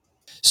 nice.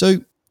 So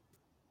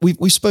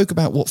we spoke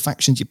about what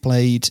factions you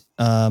played.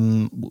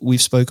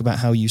 We've spoke about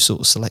how you sort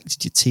of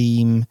selected your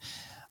team.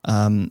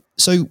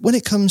 So when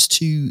it comes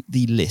to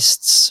the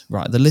lists,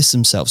 right, the lists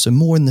themselves, so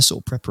more in the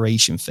sort of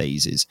preparation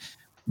phases,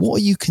 what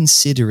are you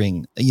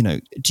considering?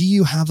 Do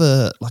you have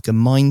a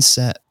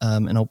mindset?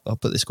 And I'll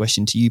put this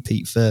question to you,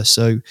 Pete, first.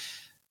 So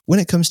when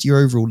it comes to your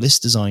overall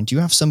list design, do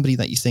you have somebody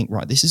that you think,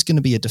 right, this is going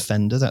to be a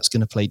defender that's going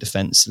to play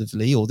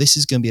defensively, or this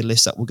is going to be a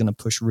list that we're going to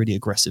push really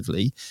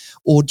aggressively?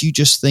 Or do you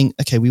just think,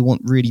 okay, we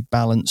want really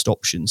balanced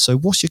options? So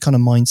what's your kind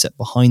of mindset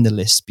behind the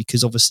list?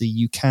 Because obviously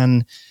you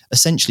can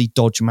essentially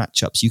dodge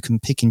matchups. You can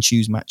pick and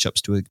choose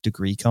matchups to a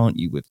degree, can't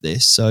you, with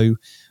this? So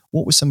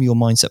what was some of your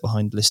mindset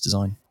behind list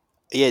design?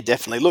 Yeah,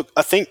 definitely. Look,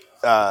 I think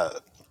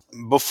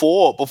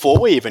before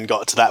we even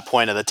got to that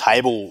point of the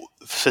table,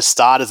 for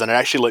starters, and it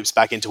actually loops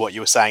back into what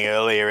you were saying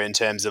earlier in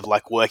terms of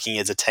like working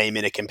as a team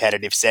in a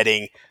competitive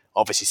setting.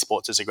 Obviously,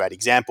 sports is a great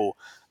example,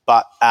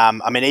 but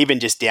even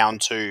just down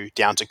to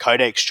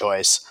codex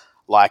choice.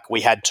 Like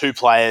we had 2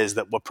 players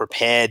that were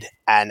prepared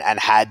and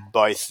had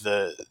both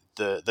the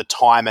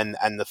time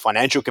and the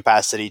financial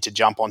capacity to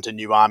jump onto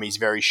new armies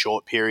very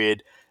short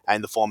period,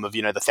 in the form of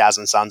the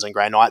Thousand Sons and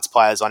Grey Knights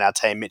players on our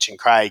team, Mitch and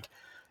Craig.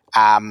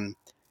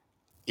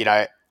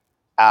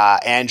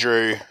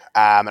 Andrew,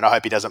 and I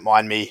hope he doesn't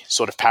mind me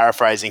sort of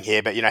paraphrasing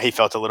here, but he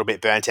felt a little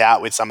bit burnt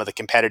out with some of the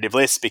competitive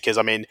lists because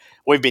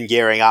we've been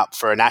gearing up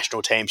for a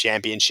national team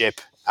championship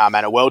and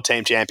a world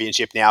team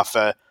championship now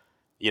for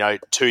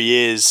 2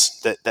 years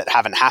that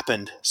haven't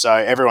happened. So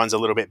everyone's a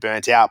little bit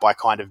burnt out by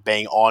kind of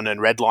being on and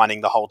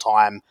redlining the whole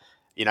time,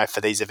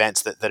 for these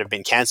events that have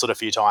been cancelled a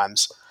few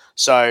times.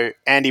 So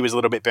Andy was a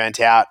little bit burnt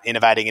out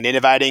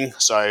innovating.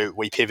 So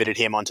we pivoted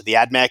him onto the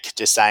Admech,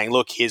 just saying,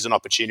 look, here's an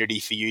opportunity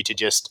for you to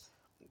just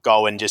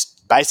go and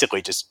just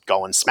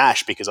go and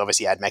smash, because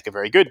obviously Admech are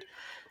very good.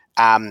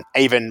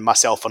 Even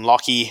myself and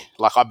Locki,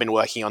 like I've been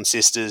working on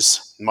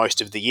Sisters most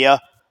of the year,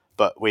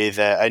 but with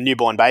a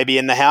newborn baby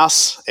in the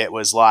house, it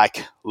was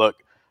like, look,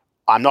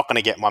 I'm not going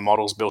to get my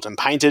models built and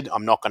painted.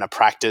 I'm not going to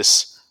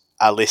practice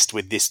a list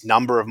with this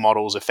number of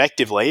models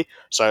effectively.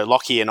 So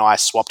Locki and I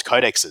swapped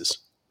codexes,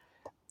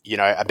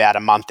 about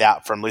a month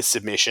out from list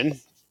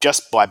submission,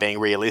 just by being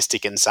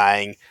realistic and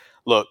saying,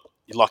 look,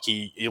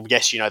 Locki,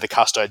 yes, the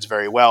custodes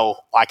very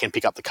well. I can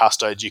pick up the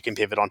custodes, you can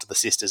pivot onto the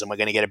Sisters, and we're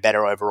going to get a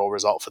better overall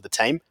result for the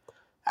team.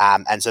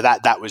 And so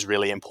that was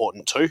really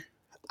important too.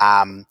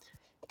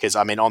 Because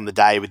on the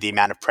day with the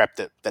amount of prep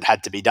that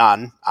had to be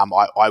done,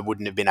 I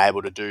wouldn't have been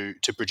able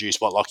to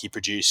produce what Locki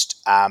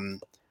produced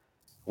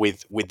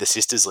with the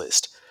Sisters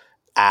list.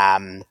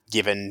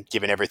 given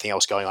everything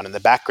else going on in the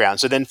background.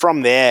 So then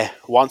from there,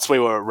 once we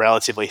were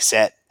relatively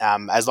set,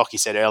 as Lockie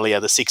said earlier,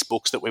 the 6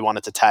 books that we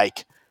wanted to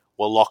take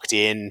were locked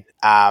in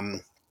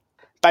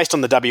based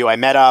on the WA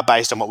meta,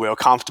 based on what we were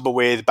comfortable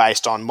with,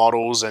 based on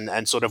models,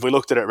 and sort of we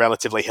looked at it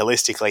relatively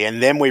holistically.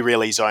 And then we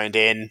really zoned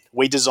in.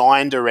 We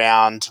designed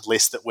around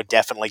lists that were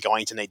definitely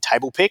going to need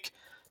table pick.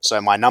 So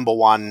my number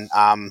one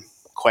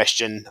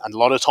question a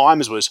lot of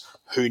times was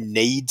who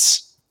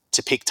needs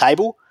to pick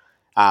table.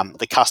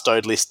 The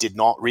custode list did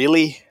not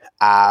really.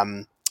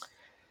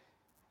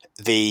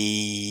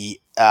 The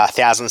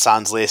Thousand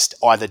Suns list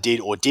either did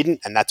or didn't,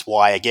 and that's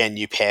why, again,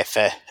 you pair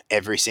for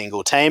every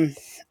single team.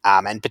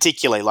 And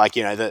particularly,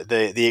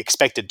 the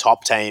expected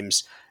top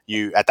teams,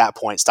 you at that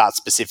point start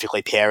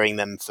specifically pairing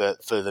them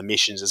for the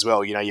missions as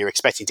well. You're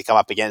expecting to come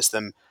up against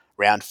them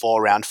round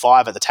 4, round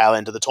 5 at the tail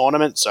end of the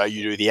tournament, so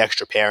you do the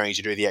extra pairings,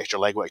 you do the extra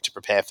legwork to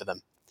prepare for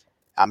them,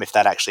 if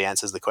that actually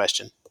answers the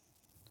question.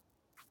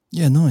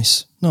 Yeah,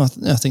 nice. No,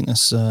 I think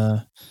that's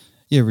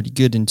really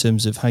good in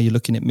terms of how you're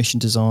looking at mission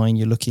design.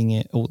 You're looking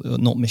at, or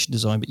not mission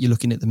design, but you're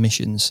looking at the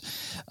missions.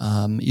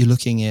 You're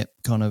looking at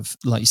kind of,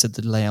 like you said,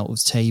 the layout of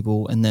the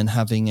table, and then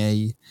having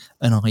an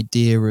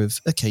idea of,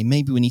 okay,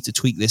 maybe we need to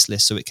tweak this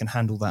list so it can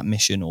handle that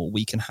mission, or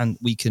we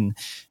can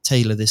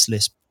tailor this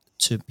list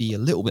to be a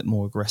little bit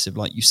more aggressive,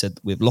 like you said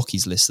with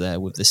Lockie's list there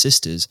with the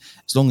sisters.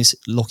 As long as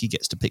Lockie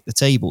gets to pick the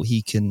table,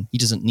 he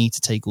doesn't need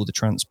to take all the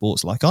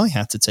transports like I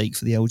had to take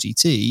for the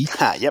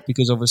LGT. Yep.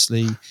 Because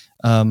obviously,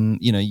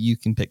 you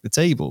can pick the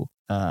table,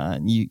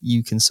 and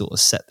you can sort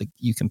of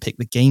you can pick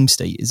the game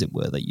state, as it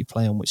were, that you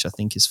play on, which I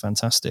think is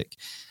fantastic.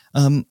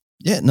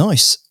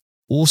 Nice.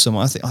 Awesome.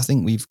 I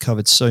think we've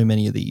covered so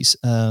many of these.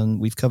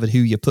 We've covered who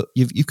you put.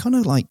 You've kind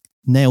of like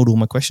nailed all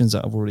my questions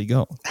that I've already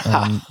got.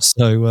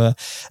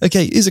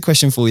 Okay, here's a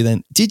question for you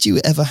then. Did you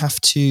ever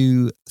have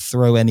to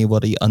throw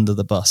anybody under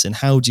the bus, and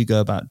how do you go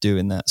about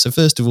doing that? So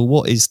first of all,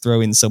 what is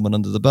throwing someone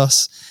under the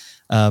bus?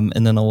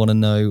 And then I want to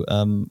know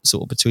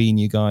sort of between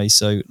you guys.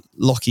 So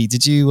Lockie,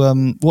 did you,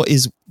 what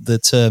is the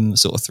term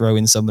sort of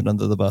throwing someone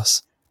under the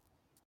bus?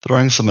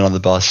 Throwing someone on the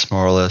bus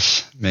more or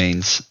less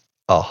means,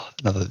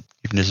 another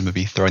euphemism would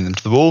be throwing them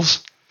to the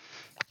wolves.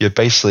 You're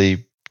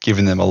basically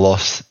giving them a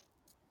loss.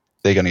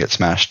 They're going to get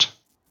smashed.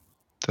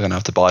 They're going to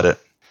have to bite it.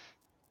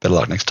 Better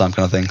luck next time,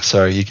 kind of thing.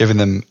 So you're giving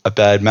them a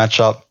bad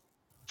matchup.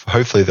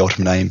 Hopefully the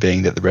ultimate aim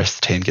being that the rest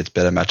of the team gets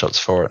better matchups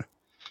for it.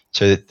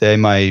 So that they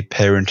may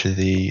pair into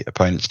the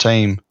opponent's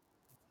team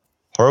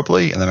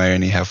horribly, and they may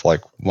only have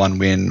like one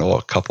win or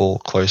a couple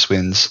close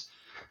wins.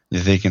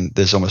 You're thinking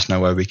there's almost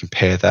no way we can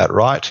pair that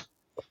right.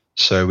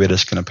 So we're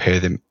just going to pair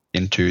them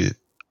into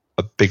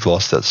a big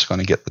loss that's going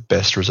to get the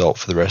best result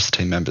for the rest of the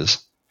team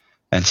members.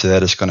 And so they're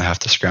just going to have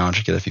to scrounge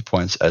and get a few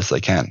points as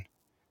they can.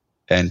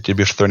 And did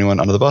we have to throw anyone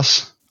under the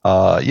bus?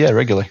 Yeah,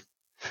 regularly.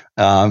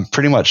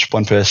 Pretty much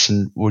one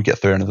person would get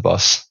thrown under the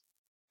bus.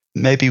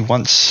 Maybe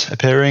once a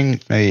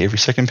pairing, maybe every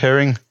second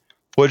pairing.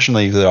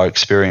 Fortunately, with our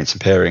experience in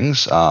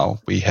pairings,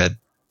 we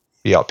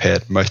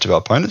outpaired most of our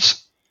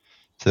opponents.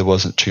 So there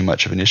wasn't too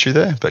much of an issue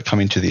there. But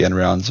coming to the end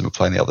rounds and we're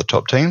playing the other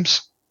top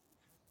teams,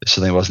 there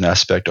certainly was an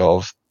aspect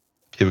of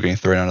people getting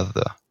thrown under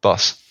the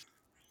bus.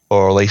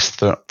 Or at least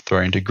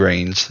thrown into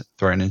greens,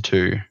 thrown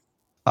into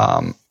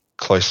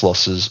close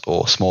losses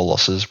or small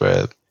losses,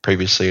 where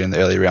previously in the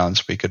early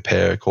rounds we could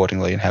pair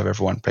accordingly and have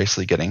everyone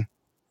basically getting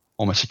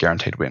almost a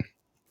guaranteed win.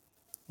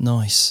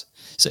 Nice.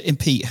 So, in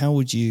Pete, how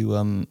would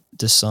you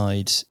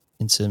decide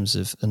in terms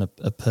of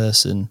a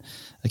person,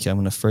 okay, I'm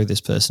going to throw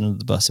this person under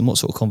the bus, and what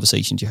sort of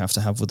conversation do you have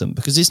to have with them?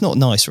 Because it's not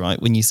nice, right,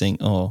 when you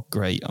think, oh,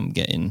 great, I'm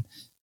getting,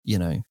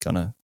 kind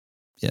of,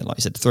 like I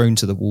said, thrown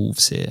to the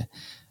wolves here.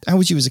 How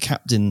would you, as a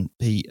captain,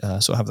 Pete,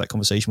 sort of have that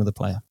conversation with a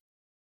player?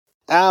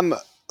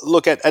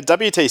 Look, at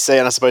WTC,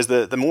 and I suppose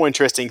the more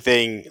interesting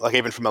thing, like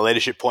even from a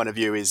leadership point of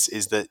view, is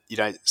that,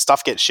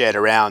 stuff gets shared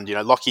around.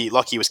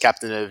 Lockie was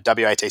captain of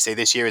WATC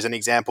this year as an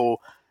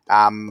example.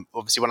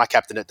 Obviously, when I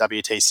captained at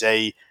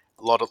WTC,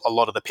 a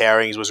lot of the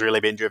pairings was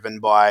really been driven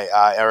by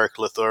Eric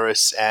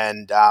Lathuris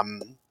and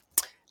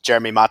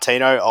Jeremy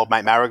Martino, old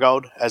mate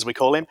Marigold, as we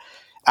call him.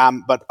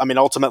 But I mean,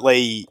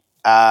 ultimately,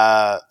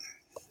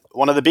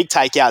 one of the big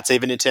takeouts,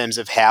 even in terms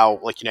of how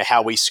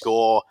we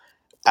score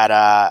at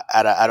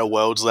a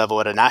world's level,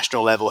 at a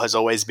national level, has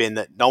always been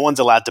that no one's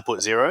allowed to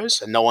put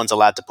zeros and no one's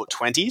allowed to put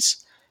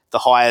 20s. The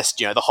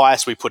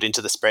highest we put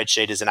into the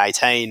spreadsheet is an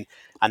 18,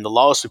 and the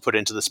lowest we put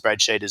into the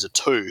spreadsheet is a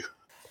 2.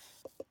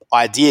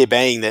 Idea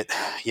being that,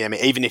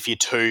 even if you're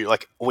 2,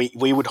 like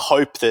we would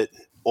hope that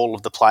all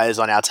of the players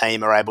on our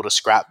team are able to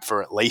scrap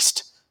for at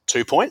least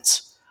 2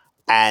 points.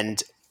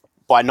 And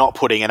by not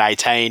putting an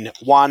 18,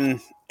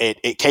 one,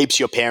 it keeps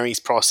your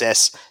pairings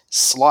process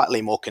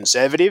slightly more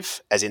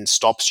conservative, as in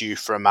stops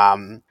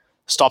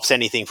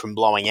anything from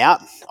blowing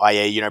out,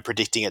 i.e.,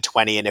 predicting a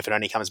 20, and if it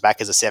only comes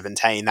back as a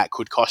 17, that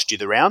could cost you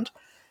the round.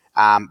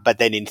 But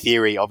then in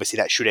theory, obviously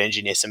that should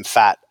engineer some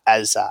fat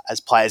as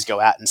players go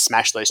out and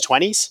smash those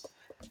 20s.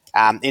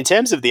 In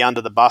terms of the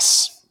under the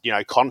bus,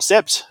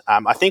 concept,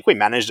 I think we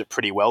managed it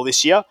pretty well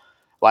this year.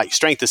 like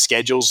strength of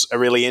schedule's a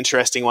really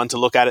interesting one to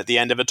look at the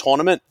end of a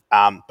tournament.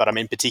 But I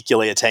mean,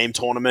 particularly a team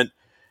tournament.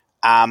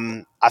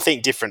 I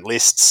think different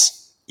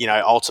lists,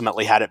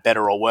 ultimately had it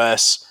better or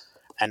worse.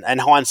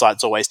 And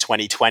hindsight's always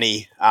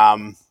 2020.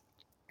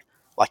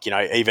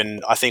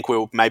 Even I think we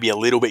were maybe a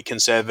little bit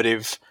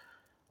conservative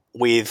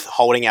with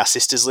holding our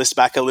sisters list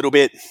back a little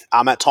bit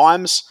at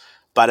times.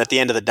 But at the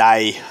end of the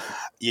day,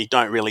 you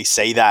don't really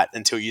see that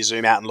until you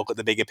zoom out and look at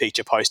the bigger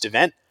picture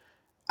post-event.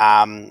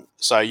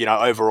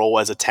 Overall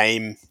as a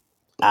team,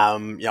 I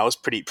was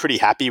pretty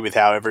happy with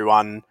how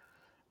everyone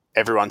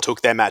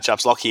took their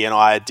matchups. Locki and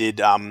I did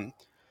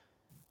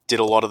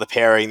a lot of the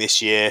pairing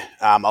this year,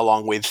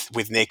 along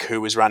with Nick,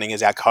 who was running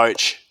as our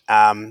coach.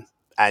 At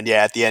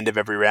the end of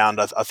every round,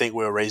 I think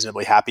we were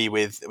reasonably happy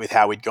with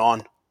how we'd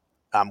gone.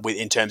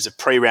 In terms of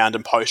pre-round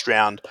and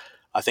post-round,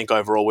 I think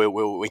overall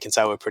we can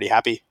say we're pretty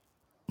happy.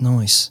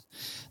 Nice.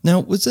 Now,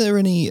 was there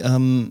any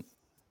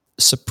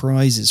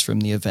surprises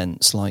from the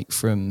events, like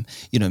from,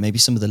 maybe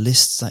some of the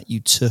lists that you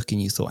took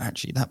and you thought,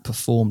 actually, that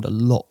performed a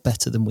lot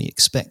better than we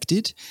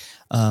expected,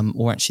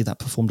 or actually that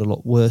performed a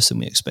lot worse than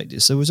we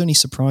expected? So was there any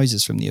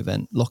surprises from the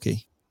event,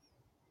 Lockie?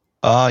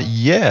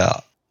 Yeah.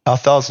 Our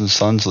Thousand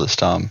Suns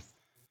list and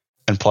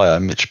player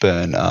Mitch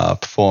Byrne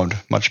performed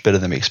much better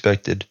than we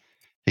expected.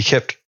 He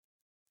kept,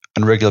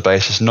 on a regular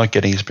basis, not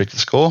getting his predicted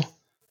score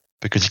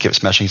because he kept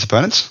smashing his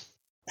opponents,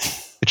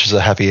 which is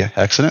a happy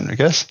accident, I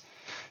guess.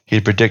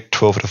 He'd predict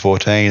 12 to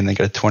 14, and then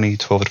get a 20,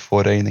 12 to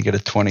 14, then get a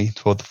 20,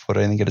 12 to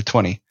 14, then get a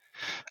 20.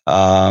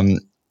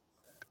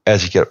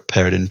 As he get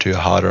paired into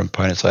harder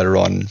opponents later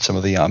on, some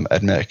of the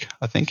AdMech,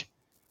 I think,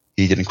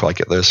 he didn't quite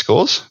get those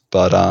scores.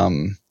 But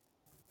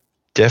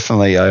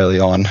definitely early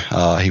on,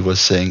 he was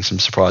seeing some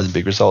surprising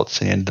big results.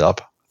 He ended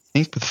up, I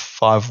think, with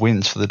 5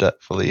 wins for the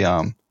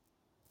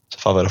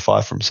 5 out of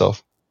 5 for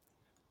himself,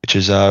 which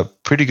is a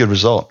pretty good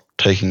result,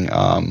 taking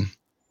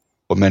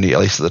what many, at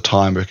least at the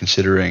time, were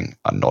considering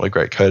not a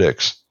great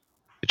codex,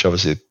 which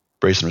obviously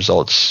recent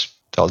results,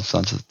 Thousand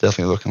Suns is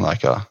definitely looking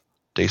like a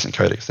decent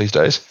codex these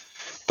days.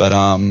 But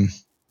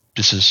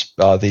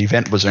the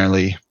event was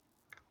only,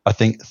 I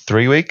think,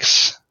 3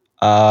 weeks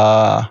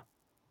after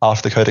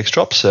the codex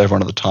dropped, so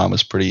everyone at the time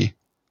was pretty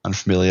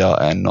unfamiliar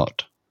and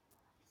not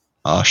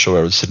sure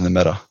where it would sit in the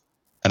meta.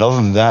 And other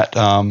than that,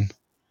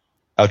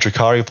 our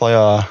Drakari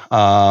player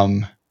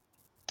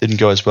didn't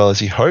go as well as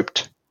he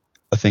hoped.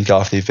 I think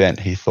after the event,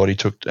 he thought he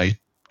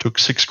took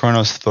 6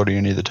 Chronos, thought he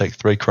needed to take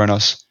 3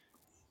 Chronos,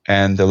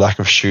 and the lack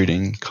of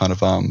shooting kind of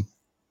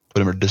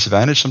put him at a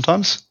disadvantage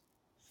sometimes.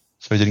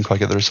 So he didn't quite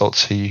get the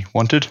results he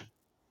wanted.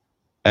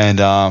 And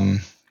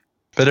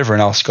but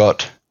everyone else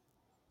got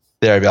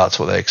thereabouts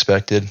what they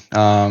expected.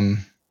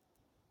 Didn't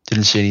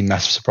see any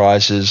massive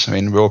surprises. I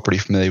mean, we're all pretty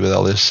familiar with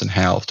our lists and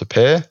how to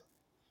pair.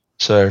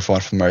 So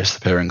everyone for most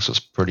of the pairings was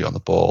pretty on the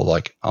ball.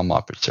 Like I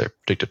might say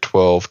predict a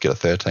 12, get a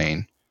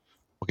 13.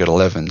 Or get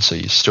 11, so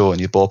you're still in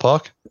your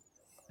ballpark.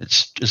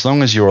 It's as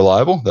long as you're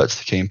reliable, that's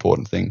the key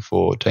important thing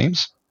for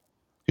teams,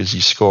 because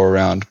you score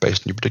around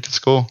based on your predicted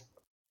score,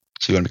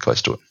 so you want to be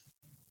close to it.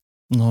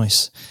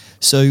 Nice.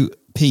 So,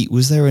 Pete,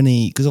 was there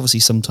any, because obviously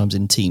sometimes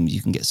in teams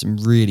you can get some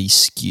really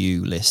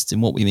skew lists,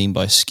 and what we mean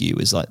by skew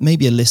is like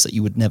maybe a list that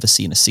you would never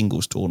see in a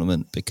singles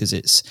tournament because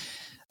it's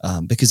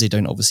because they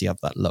don't obviously have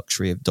that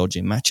luxury of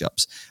dodging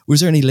matchups. Was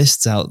there any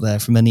lists out there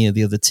from any of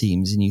the other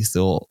teams and you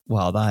thought,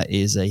 wow, that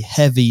is a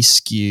heavy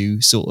skew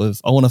sort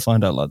of, I want to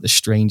find out like the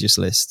strangest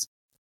list?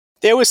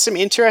 There was some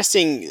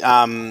interesting,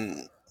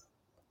 the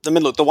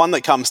one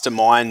that comes to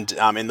mind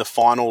in the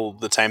final,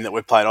 the team that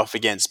we played off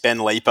against, Ben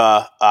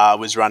Leaper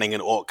was running an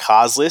Orc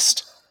Cars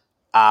list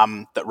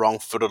that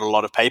wrong-footed a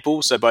lot of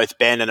people. So both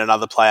Ben and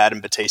another player,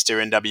 Adam Batista,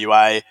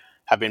 NWA,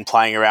 have been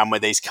playing around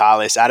with these car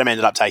lists. Adam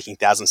ended up taking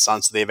Thousand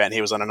Suns to the event.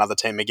 He was on another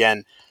team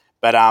again.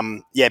 But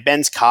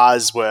Ben's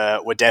cars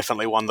were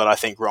definitely one that I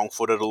think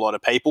wrong-footed a lot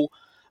of people.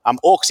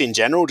 Orcs in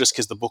general, just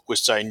because the book was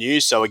so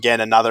new. So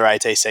again, another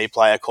ATC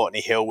player,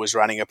 Courtney Hill, was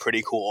running a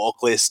pretty cool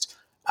Orc list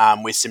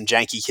with some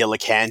janky killer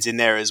cans in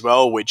there as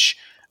well, which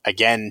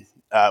again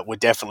were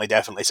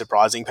definitely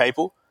surprising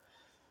people.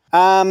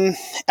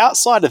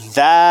 Outside of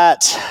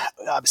that,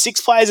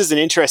 6 players is an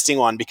interesting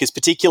one because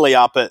particularly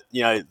up at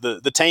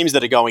the teams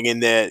that are going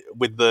in there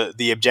with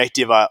the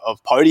objective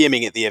of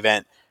podiuming at the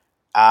event,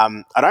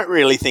 I don't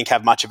really think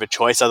have much of a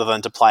choice other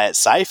than to play it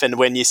safe. And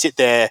when you sit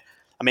there,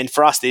 I mean,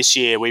 for us this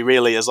year, we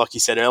really, as Lockie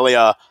said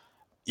earlier,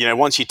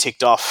 once you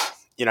ticked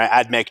off,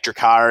 AdMech,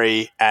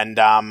 Drakari, and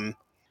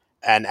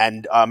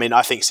I mean,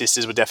 I think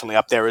Sisters were definitely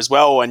up there as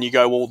well. And you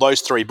go, well, those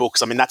 3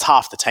 books, I mean, that's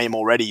half the team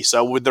already.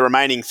 So with the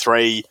remaining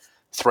three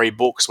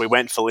books, we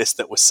went for lists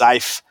that were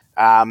safe.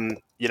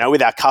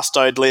 With our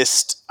custode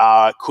list,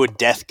 could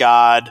Death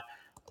Guard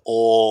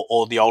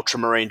or the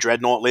Ultramarine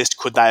Dreadnought list,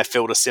 could they have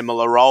filled a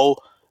similar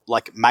role?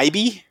 Like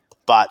maybe,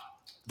 but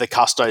the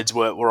custodes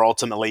were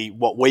ultimately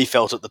what we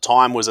felt at the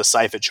time was a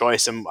safer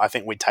choice, and I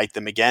think we'd take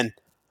them again.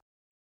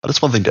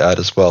 Just one thing to add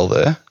as well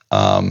there.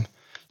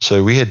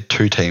 So we had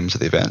 2 teams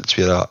at the events.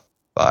 We had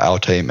our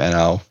team and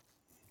our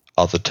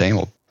other team,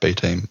 or B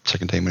team,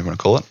 second team, whatever you want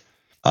to call it.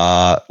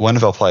 One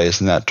of our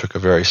players in that took a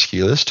very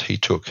ski list. He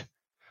took,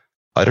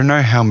 I don't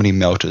know how many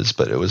melters,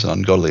 but it was an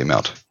ungodly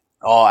amount.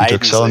 Oh, He Aiden's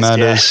took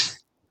salamanders. list,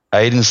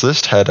 Aiden's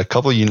list had a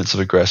couple of units of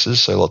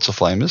aggressors, so lots of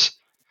flamers,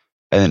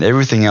 and then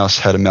everything else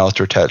had a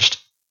melter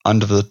attached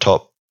under the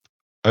top,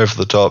 over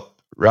the top,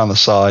 around the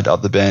side,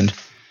 up the bend.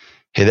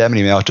 He had that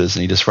many melters,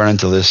 and he just ran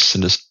into lists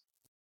and just,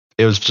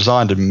 it was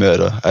designed to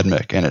murder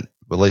Admech, and at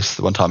least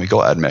the one time he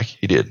got Admech,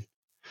 he did.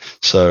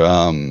 So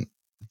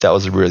that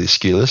was a really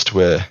ski list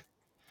where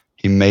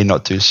he may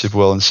not do super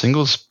well in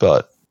singles,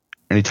 but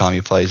anytime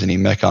he plays any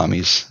mech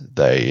armies,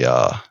 they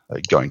are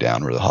going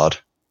down really hard.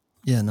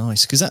 Yeah,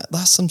 nice. Because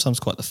that's sometimes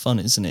quite the fun,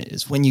 isn't it?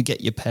 Is when you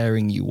get your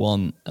pairing you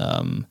want.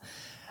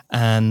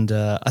 And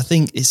I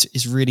think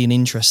it's really an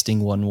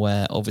interesting one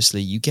where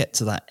obviously you get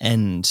to that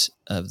end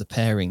of the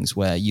pairings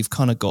where you've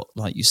kind of got,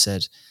 like you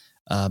said,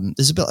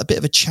 there's a bit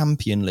of a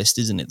champion list,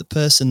 isn't it? The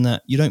person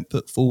that you don't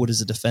put forward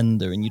as a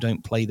defender and you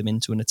don't play them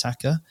into an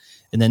attacker,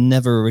 and they're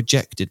never a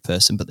rejected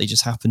person, but they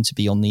just happen to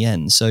be on the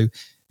end. So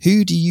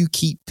who do you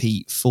keep,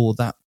 Pete, for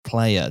that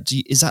player?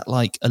 Is that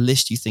like a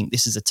list you think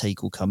this is a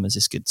take all comers,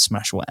 this could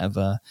smash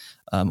whatever,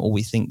 or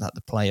we think that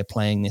the player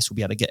playing this will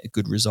be able to get a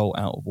good result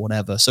out of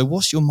whatever? So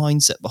what's your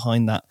mindset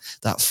behind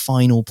that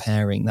final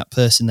pairing, that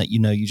person that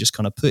you just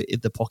kind of put in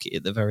the pocket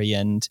at the very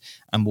end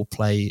and will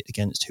play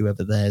against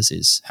whoever theirs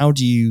is? How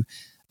do you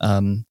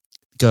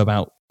go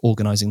about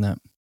organising that?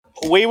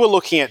 We were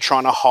looking at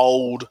trying to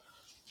hold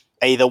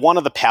either one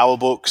of the power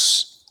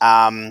books.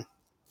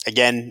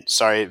 Again,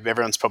 sorry,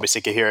 everyone's probably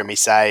sick of hearing me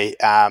say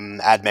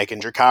Admech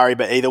and Drakari,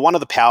 but either one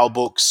of the power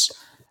books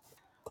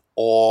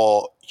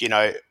or,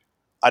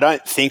 I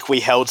don't think we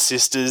held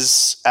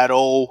Sisters at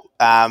all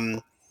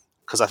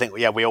because I think,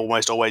 we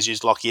almost always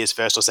used Locki as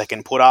first or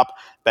second put up.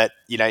 But,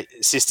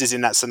 Sisters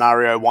in that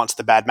scenario, once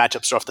the bad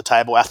matchups are off the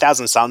table, our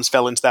Thousand Suns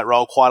fell into that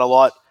role quite a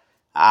lot.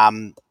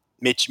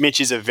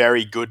 Mitch is a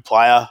very good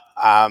player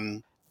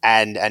and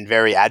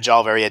very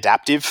agile, very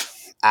adaptive.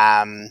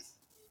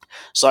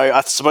 So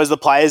I suppose the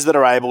players that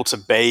are able to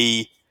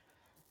play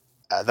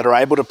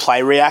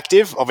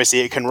reactive,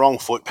 obviously it can wrong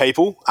foot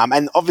people,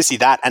 and obviously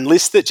that, and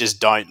lists that just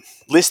don't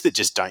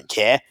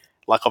care.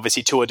 Like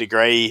obviously to a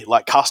degree,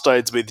 like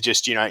custodes with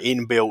just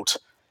inbuilt,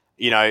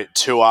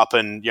 2 up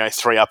and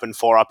 3 up and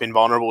 4 up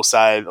invulnerable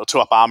save, or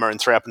 2 up armor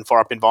and 3 up and 4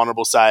 up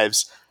invulnerable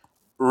saves,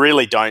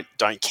 really don't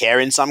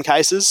care in some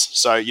cases.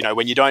 So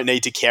when you don't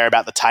need to care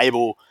about the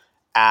table,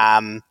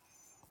 and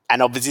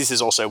obviously this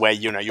is also where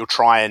you'll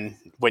try and,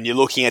 when you're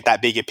looking at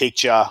that bigger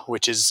picture,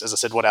 which is, as I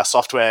said, what our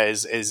software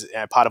is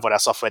part of what our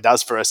software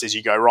does for us, is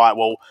you go, right,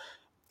 well,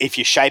 if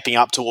you're shaping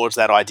up towards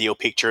that ideal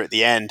picture at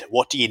the end,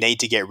 what do you need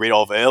to get rid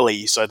of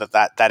early so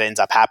that ends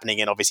up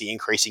happening and obviously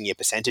increasing your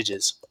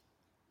percentages?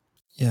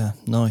 Yeah,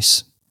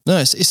 nice. No,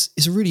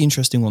 it's a really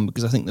interesting one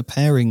because I think the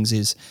pairings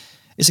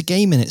it's a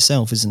game in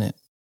itself, isn't it?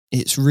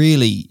 It's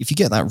really, if you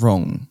get that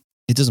wrong,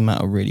 it doesn't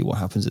matter really what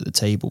happens at the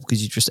table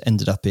because you just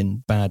ended up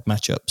in bad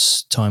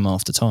matchups time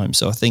after time.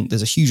 So I think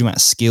there's a huge amount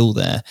of skill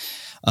there.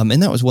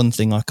 And that was one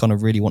thing I kind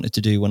of really wanted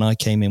to do when I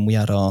came in. We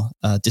had our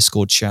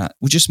Discord chat.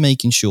 We're just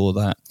making sure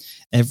that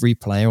every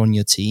player on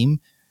your team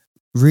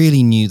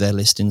really knew their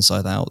list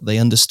inside out. They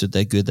understood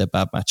their good, their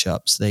bad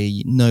matchups.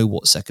 They know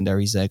what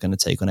secondaries they're going to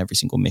take on every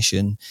single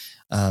mission,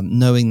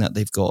 knowing that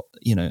they've got,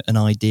 an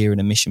idea and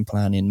a mission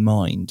plan in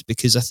mind.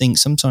 Because I think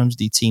sometimes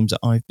the teams that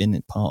I've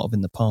been part of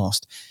in the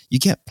past, you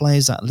get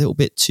players that are a little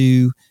bit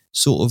too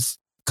sort of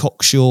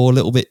cocksure, a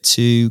little bit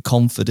too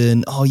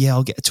confident. Oh yeah,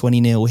 I'll get a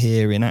 20-0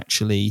 here. And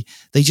actually,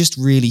 they just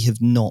really have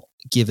not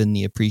given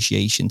the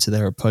appreciation to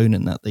their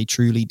opponent that they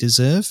truly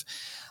deserve.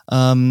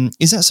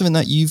 Is that something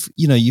that you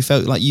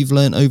felt like you've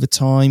learned over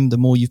time, the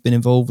more you've been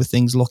involved with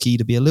things, Locki,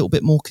 to be a little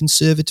bit more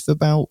conservative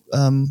about,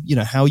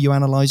 how you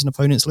analyze an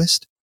opponent's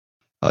list?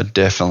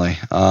 Definitely.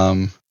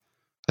 I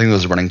think it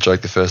was a running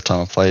joke the first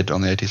time I played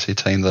on the ATC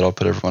team that I'll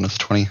put everyone as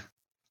 20.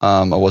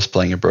 I was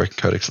playing a broken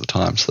codex at the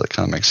time, so that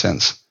kind of makes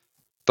sense.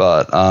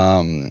 But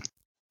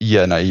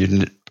you're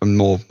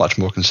much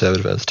more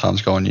conservative as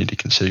time's going. You need to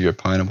consider your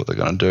opponent, what they're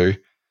going to do,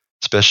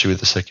 especially with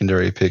the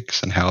secondary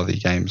picks and how the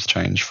games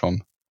change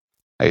from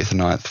 8th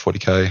and 9th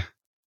 40k.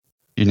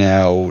 You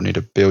now need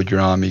to build your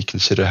army,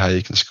 consider how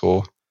you can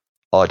score.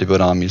 I like to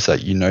build armies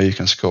that you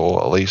can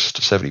score at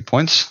least 70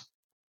 points.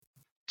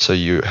 So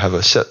you have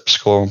a set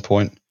score on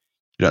point.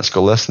 You don't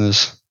score less than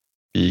this.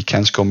 You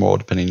can score more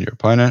depending on your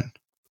opponent.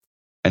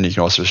 And you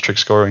can also restrict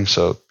scoring,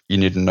 so you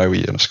need to know where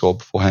you're going to score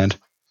beforehand.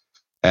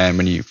 And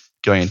when you're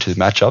going into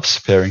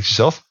matchups, pairings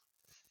yourself,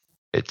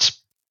 it's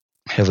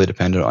heavily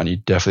dependent on, you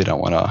definitely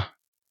don't want to,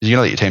 you're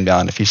going to let your team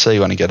down. If you say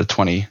you want to get a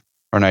 20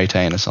 or an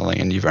 18 or something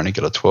and you've only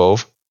got a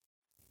 12,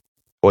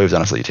 all you've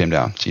done is let your team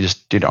down. So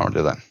you don't want to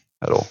do that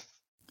at all.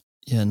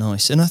 Yeah,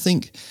 nice. And I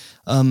think,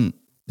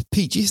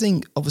 Pete, do you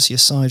think, obviously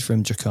aside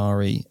from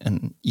Drakari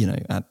and,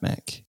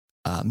 Admech,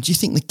 do you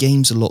think the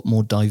game's a lot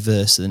more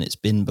diverse than it's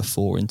been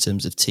before in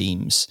terms of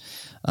teams?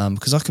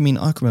 Because I can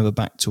remember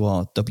back to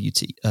our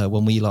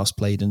when we last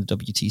played in the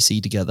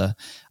WTC together,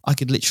 I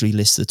could literally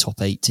list the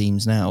top 8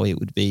 teams now. It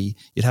would be,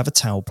 you'd have a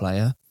Tau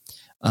player,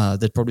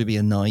 There'd probably be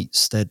a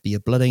Knights, there'd be a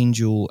Blood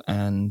Angel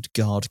and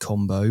Guard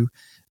combo,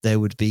 there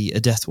would be a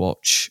Death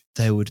Watch,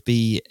 there would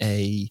be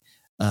a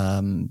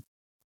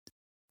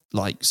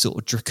like sort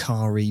of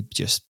Drakari,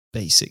 just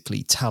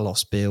basically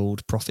Talos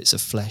build, Prophets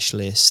of Flesh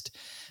list,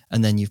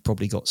 and then you've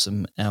probably got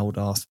some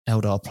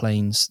Eldar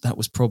Planes. That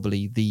was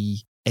probably the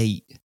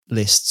 8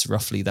 lists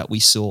roughly that we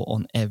saw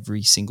on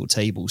every single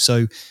table.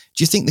 So do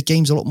you think the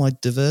game's a lot more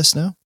diverse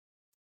now?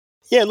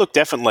 Yeah, look,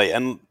 definitely.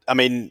 And I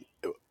mean,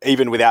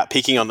 even without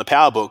picking on the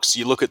power books,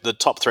 you look at the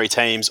top 3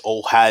 teams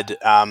all had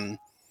a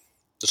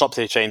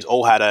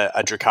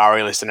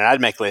Drakari list and an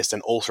AdMech list,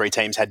 and all 3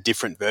 teams had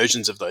different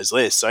versions of those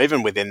lists. So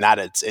even within that,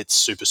 it's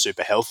super,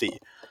 super healthy.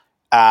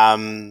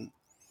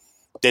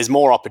 There's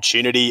more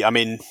opportunity. I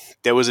mean,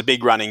 there was a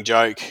big running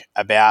joke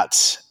about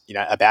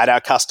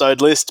our custode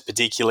list,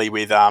 particularly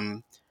with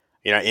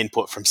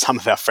input from some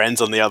of our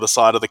friends on the other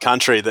side of the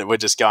country that were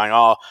just going,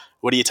 "Oh,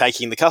 what are you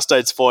taking the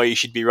custodes for? You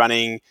should be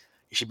running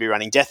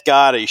Death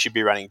Guard, or you should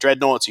be running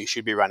Dreadnoughts, or you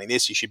should be running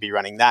this, you should be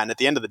running that." And at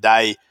the end of the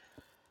day,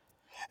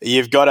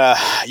 you've got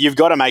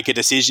to make a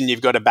decision.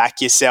 You've got to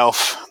back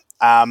yourself,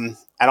 and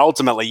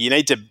ultimately, you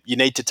need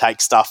to take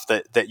stuff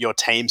that your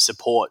team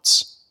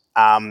supports.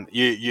 I've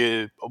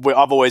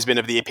always been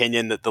of the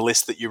opinion that the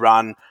lists that you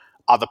run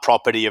are the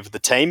property of the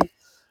team,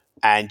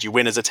 and you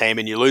win as a team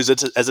and you lose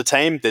as a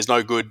team. There's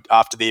no good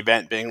after the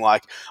event being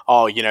like,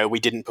 "Oh, we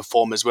didn't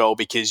perform as well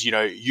because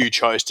you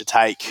chose to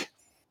take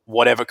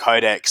whatever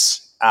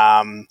codex."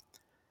 We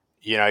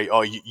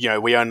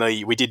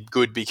did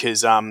good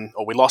because,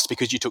 or we lost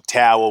because you took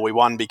Tau, or we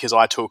won because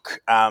I took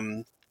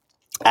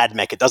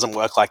AdMech. It doesn't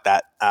work like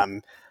that.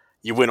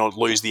 You win or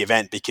lose the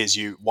event because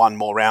you won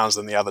more rounds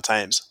than the other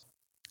teams.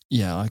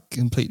 Yeah, I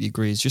completely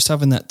agree. It's just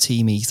having that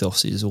team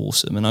ethos is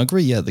awesome. And I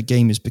agree, yeah, the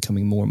game is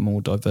becoming more and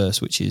more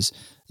diverse, which is,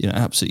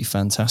 absolutely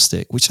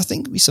fantastic, which I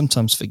think we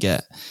sometimes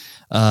forget.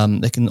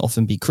 There can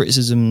often be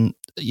criticism,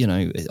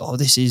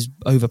 this is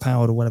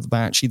overpowered or whatever, but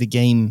actually the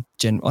game,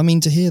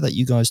 to hear that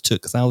you guys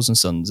took 1,000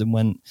 Suns and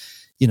went,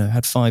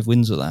 had 5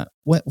 wins with that.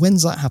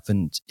 When's that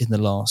happened in the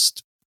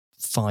last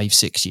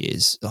 5-6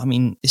 years? I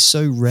mean, it's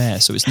so rare.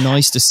 So it's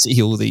nice to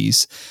see all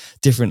these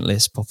different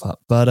lists pop up.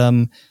 But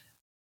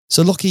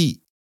so Locki,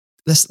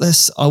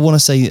 I want to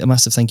say a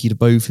massive thank you to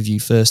both of you,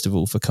 first of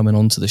all, for coming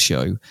on to the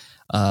show,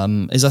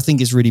 as I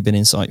think it's really been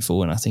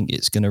insightful, and I think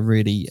it's going to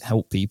really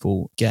help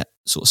people get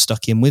sort of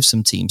stuck in with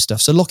some team stuff.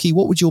 So Locki,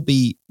 what would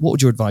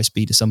your advice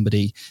be to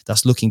somebody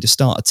that's looking to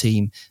start a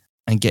team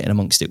and getting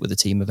amongst it with the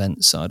team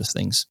event side of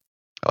things?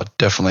 I'd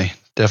definitely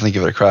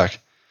give it a crack,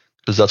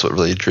 because that's what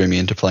really drew me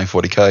into playing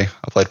 40k.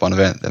 I played one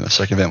event, then my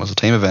second event was a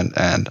team event,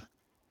 and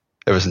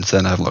ever since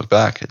then I haven't looked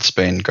back. It's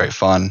been great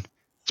fun.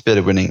 It's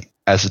better winning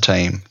as a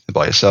team than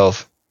by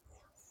yourself.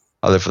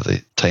 I live for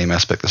the team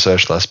aspect, the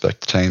social aspect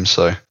of the team.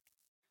 So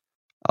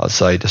I'd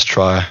say just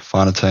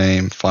find a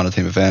team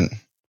event.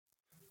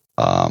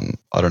 I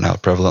don't know how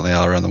prevalent they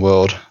are around the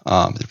world,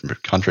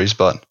 different countries,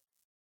 but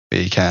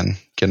you can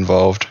get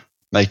involved,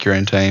 make your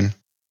own team.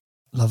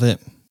 Love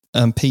it.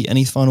 Pete,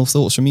 any final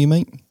thoughts from you,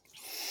 mate?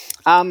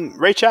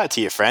 Reach out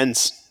to your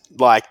friends.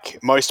 Like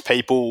most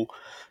people,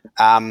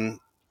 the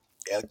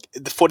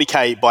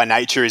 40k by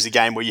nature is a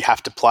game where you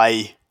have to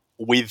play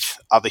with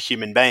other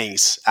human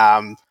beings.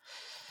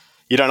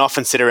 You don't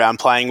often sit around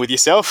playing with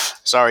yourself.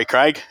 Sorry,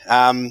 Craig.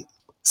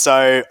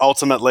 So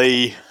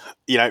ultimately,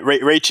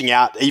 reaching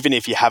out, even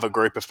if you have a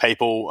group of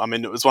people. I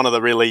mean, it was one of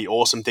the really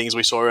awesome things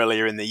we saw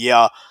earlier in the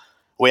year.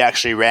 We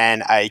actually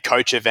ran a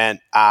coach event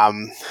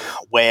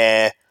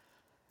where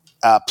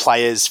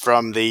players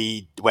from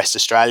the West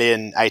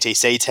Australian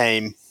ATC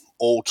team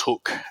all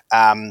took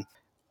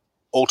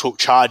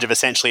charge of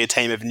essentially a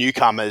team of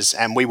newcomers,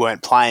 and we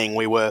weren't playing,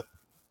 we were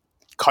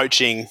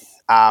coaching,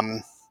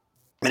 and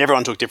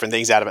everyone took different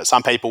things out of it.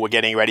 Some people were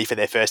getting ready for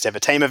their first ever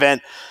team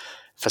event.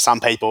 For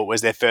some people, it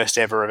was their first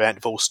ever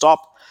event, full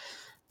stop.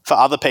 For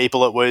other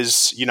people, it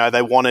was,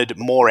 they wanted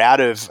more out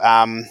of their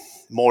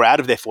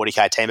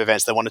 40k team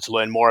events. They wanted to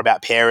learn more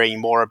about pairing,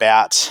 more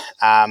about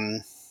how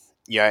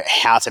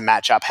to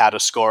match up, how to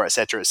score, et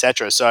cetera, et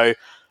cetera. So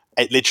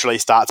it literally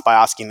starts by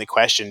asking the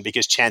question,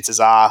 because chances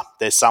are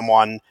there's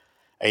someone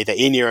either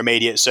in your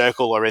immediate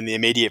circle or in the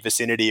immediate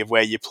vicinity of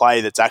where you play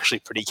that's actually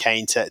pretty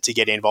keen to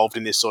get involved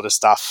in this sort of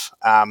stuff.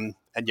 And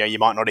you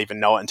might not even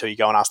know it until you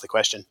go and ask the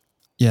question.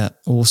 Yeah,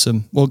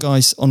 awesome. Well,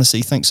 guys,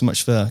 honestly, thanks so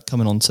much for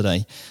coming on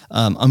today.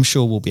 I'm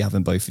sure we'll be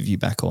having both of you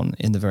back on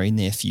in the very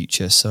near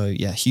future. So,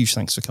 yeah, huge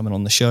thanks for coming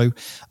on the show.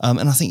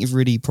 And I think you've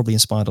really probably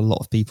inspired a lot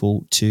of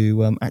people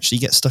to actually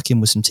get stuck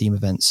in with some team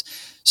events.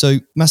 So,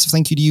 massive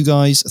thank you to you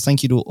guys.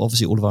 Thank you to,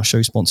 obviously, all of our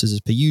show sponsors as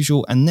per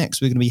usual. And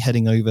next, we're going to be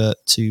heading over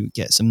to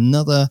get some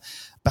another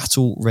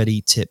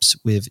battle-ready tips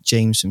with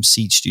James from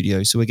Seed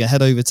Studio. So, we're going to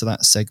head over to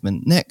that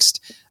segment next,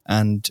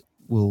 and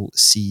we'll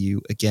see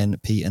you again,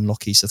 Pete and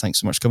Locki. So thanks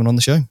so much for coming on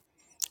the show.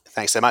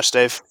 Thanks so much,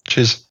 Steve.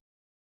 Cheers.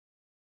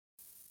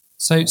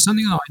 So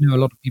something that I know a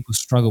lot of people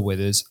struggle with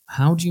is,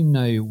 how do you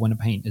know when a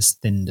paint is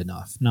thinned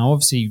enough? Now,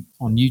 obviously,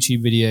 on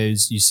YouTube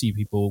videos, you see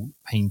people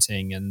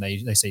painting and they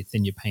say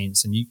thin your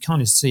paints, and you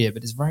kind of see it,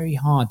 but it's very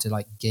hard to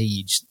like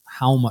gauge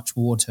how much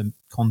water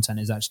content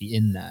is actually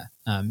in there.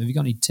 Have you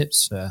got any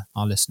tips for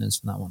our listeners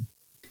for that one?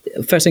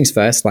 First things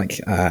first,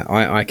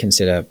 I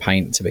consider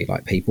paint to be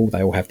like people.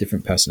 They all have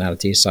different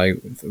personalities. So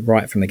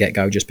right from the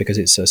get-go, just because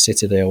it's a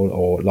Citadel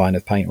or line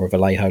of paint or a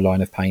Vallejo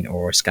line of paint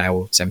or a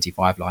Scale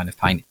 75 line of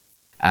paint,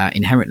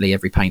 inherently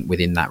every paint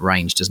within that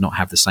range does not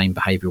have the same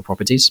behavioural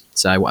properties.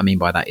 So what I mean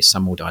by that is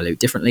some will dilute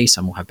differently,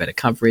 some will have better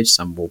coverage,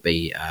 some will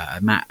be a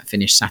matte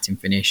finish, satin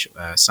finish,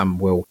 some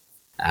will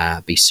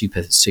be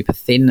super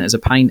thin as a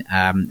paint.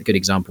 A good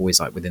example is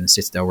like within the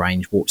Citadel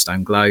range,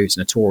 Warpstone Glow. It's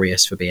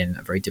notorious for being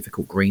a very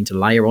difficult green to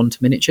layer onto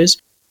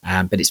miniatures,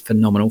 but it's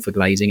phenomenal for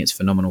glazing. It's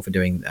phenomenal for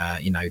doing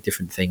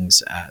different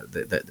things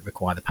that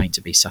require the paint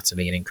to be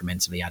subtly and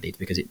incrementally added,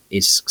 because it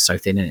is so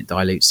thin and it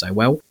dilutes so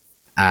well.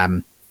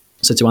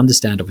 So to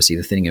understand, obviously,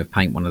 the thinning of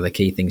paint, one of the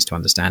key things to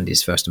understand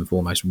is first and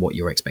foremost what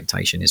your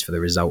expectation is for the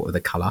result of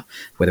the colour.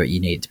 Whether you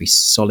need it to be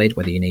solid,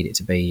 whether you need it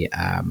to be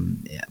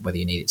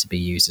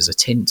used as a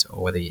tint,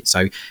 or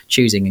so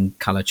choosing in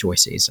colour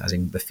choices, as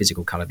in the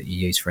physical colour that you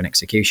use for an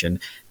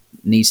execution,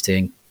 needs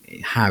to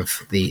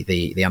have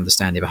the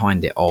understanding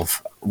behind it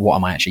of what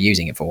am I actually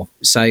using it for.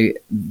 So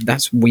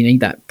we need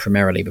that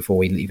primarily before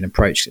we even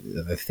approach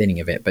the thinning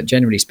of it. But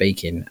generally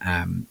speaking,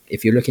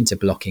 if you're looking to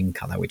blocking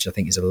colour, which I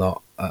think is a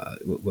lot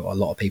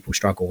of people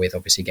struggle with,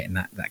 obviously getting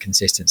that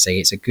consistency,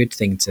 it's a good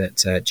thing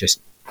to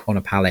just on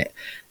a palette.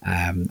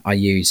 I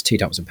use two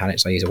types of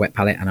palettes. I use a wet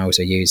palette, and I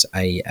also use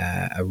a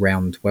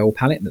round well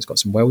palette that's got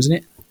some wells in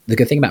it. The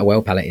good thing about a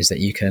well palette is that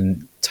you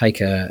can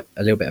take a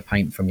little bit of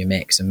paint from your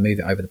mix and move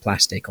it over the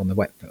plastic on the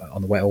wet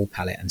oil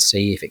palette and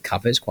see if it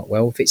covers quite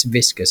well. If it's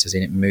viscous, as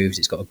in it moves,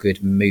 it's got a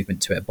good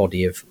movement to it, a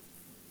body of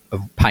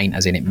paint,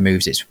 as in it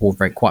moves, it's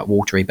quite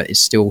watery, but it's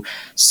still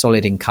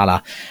solid in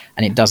colour,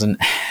 and it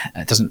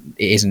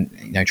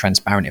isn't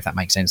transparent, if that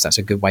makes sense. That's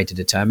a good way to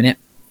determine it,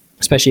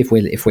 especially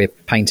if we're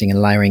painting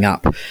and layering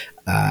up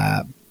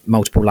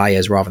multiple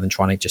layers rather than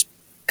trying to just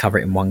cover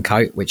it in one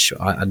coat, which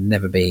I'd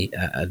never be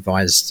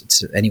advised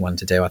to anyone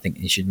to do. I think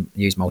you should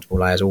use multiple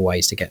layers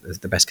always to get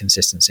the best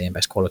consistency and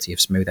best quality of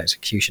smooth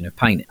execution of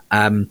paint.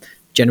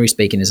 Generally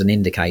speaking, as an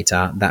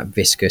indicator, that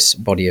viscous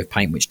body of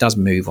paint, which does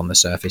move on the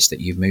surface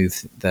that you've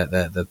moved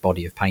the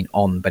body of paint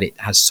on, but it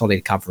has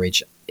solid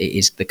coverage, it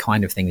is the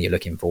kind of thing that you're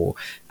looking for.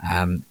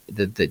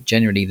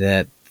 Generally,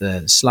 the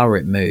slower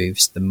it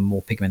moves, the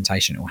more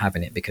pigmentation it will have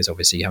in it, because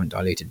obviously you haven't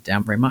diluted it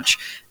down very much.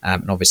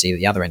 And obviously at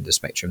the other end of the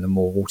spectrum, the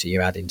more water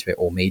you add into it,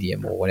 or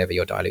medium, or whatever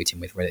you're diluting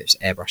with, whether it's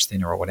airbrush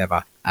thinner or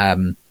whatever,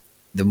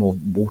 the more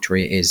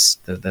watery it is,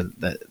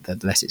 the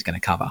less it's going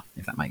to cover,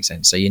 if that makes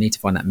sense. So you need to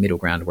find that middle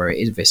ground where it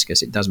is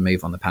viscous, it does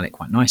move on the palette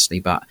quite nicely,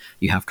 but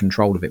you have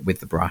control of it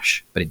with the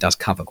brush, but it does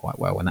cover quite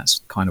well, and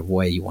that's kind of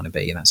where you want to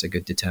be, and that's a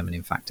good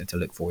determining factor to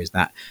look for, is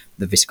that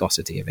the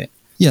viscosity of it.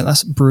 Yeah,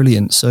 that's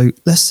brilliant. So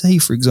let's say,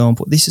 for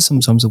example, this is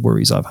sometimes the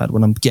worries I've had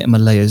when I'm getting my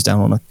layers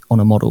down on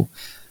a model.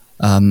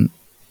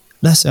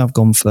 Let's say I've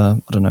gone for,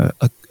 I don't know,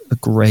 a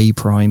grey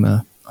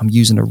primer. I'm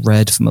using a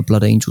red for my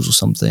Blood Angels or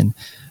something.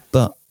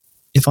 But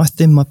if I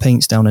thin my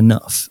paints down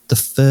enough, the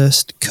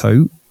first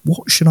coat,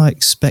 what should I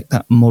expect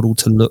that model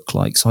to look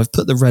like? So I've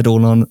put the red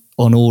on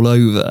all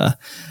over,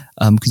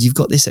 because you've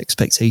got this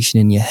expectation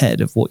in your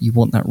head of what you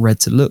want that red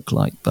to look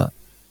like. But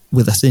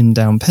with a thin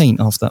down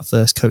paint after that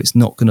first coat, it's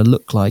not going to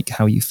look like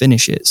how you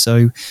finish it.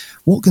 So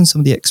what can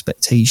some of the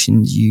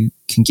expectations you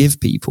can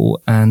give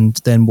people, and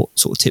then what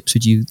sort of tips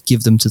would you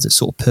give them to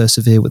sort of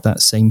persevere with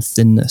that same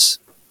thinness?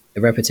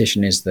 The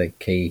repetition is the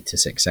key to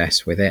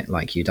success with it.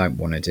 Like, you don't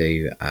want to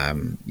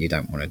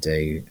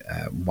do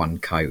one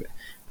coat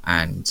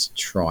and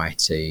try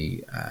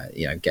to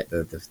get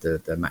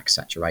the max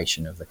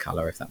saturation of the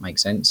color, if that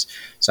makes sense.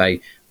 So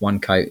one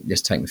coat,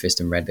 just take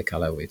Mephiston Red, the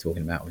color we're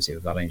talking about, obviously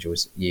with Blood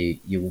Angels,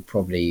 it'll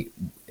probably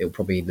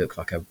look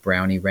like a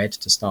browny red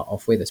to start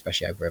off with,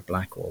 especially over a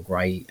black or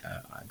grey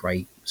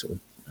sort of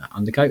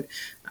undercoat,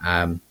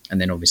 and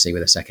then obviously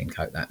with a second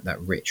coat,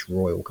 that rich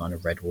royal kind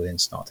of red will then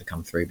start to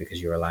come through,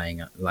 because you're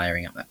layering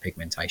up that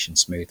pigmentation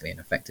smoothly and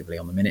effectively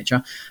on the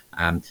miniature.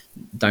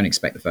 Don't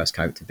expect the first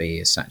coat to be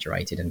as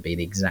saturated and be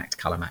the exact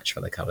colour match for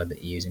the colour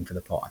that you're using for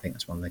the pot. I think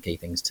that's one of the key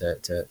things to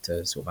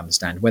sort of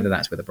understand, whether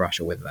that's with a brush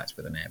or whether that's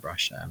with an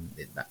airbrush.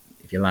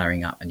 If you're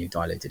layering up and you've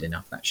diluted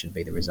enough, that should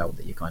be the result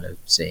that you're kind of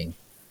seeing.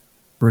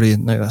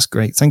 Brilliant. No, that's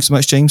great. Thanks so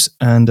much, James,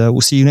 and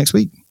we'll see you next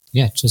week.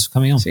 Yeah, just for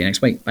coming on. See you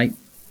next week. Bye.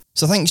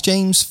 So thanks,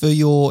 James, for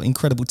your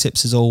incredible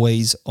tips as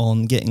always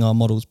on getting our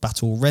models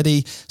battle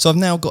ready. So I've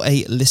now got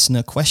a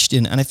listener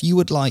question, and if you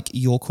would like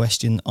your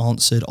question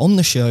answered on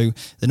the show,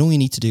 then all you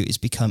need to do is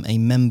become a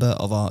member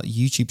of our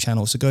YouTube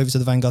channel. So go over to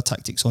the Vanguard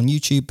Tactics on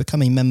YouTube,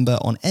 become a member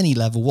on any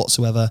level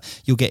whatsoever.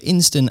 You'll get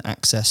instant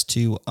access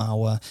to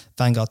our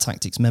Vanguard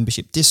Tactics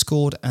membership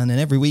Discord, and then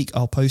every week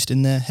I'll post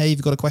in there, hey,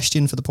 you've got a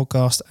question for the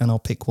podcast, and I'll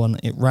pick one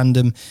at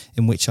random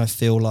in which I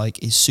feel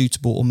like is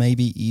suitable, or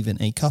maybe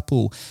even a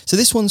couple. So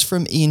this one's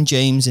from Ian between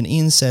James and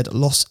Ian said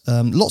lots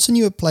of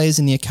newer players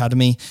in the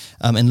academy,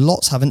 and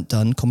lots haven't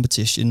done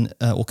competition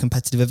or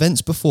competitive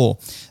events before.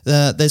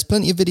 There's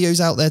plenty of videos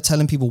out there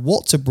telling people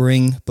what to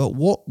bring, but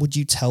what would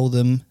you tell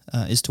them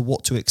as to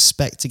what to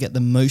expect to get the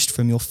most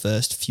from your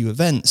first few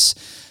events?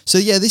 So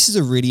yeah, this is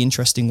a really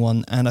interesting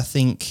one, and I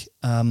think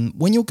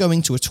when you're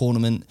going to a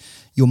tournament,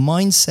 your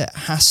mindset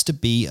has to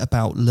be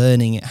about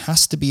learning. It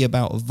has to be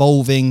about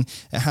evolving.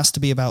 It has to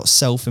be about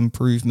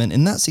self-improvement.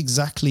 And that's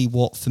exactly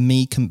what, for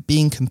me,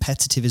 being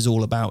competitive is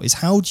all about, is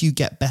how do you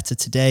get better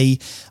today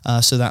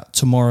so that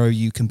tomorrow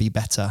you can be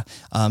better?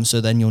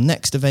 So then your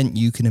next event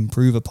you can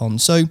improve upon.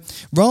 So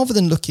rather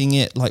than looking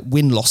at like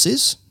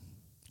win-losses,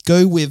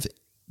 go with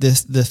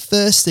the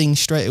first thing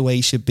straight away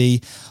should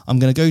be, I'm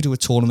going to go to a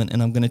tournament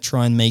and I'm going to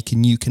try and make a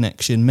new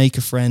connection, make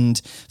a friend,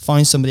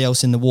 find somebody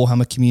else in the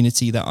Warhammer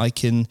community that I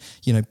can,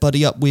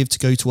 buddy up with to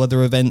go to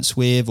other events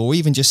with, or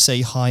even just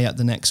say hi at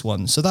the next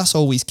one. So that's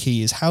always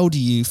key, is how do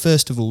you,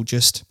 first of all,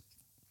 just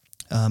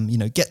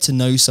get to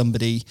know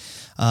somebody.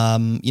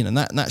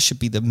 That should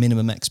be the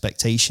minimum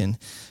expectation.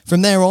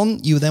 From there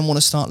on, you then want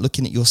to start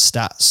looking at your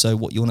stats. So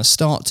what you want to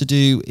start to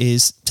do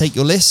is take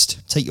your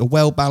list, take your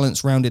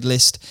well-balanced, rounded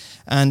list,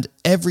 and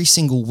every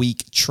single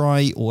week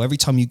or every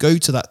time you go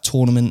to that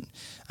tournament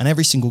and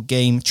every single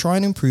game, try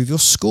and improve your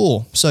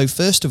score. So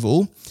first of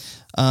all,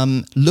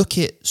 look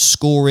at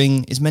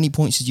scoring as many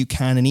points as you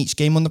can in each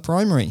game on the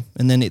primary,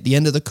 and then at the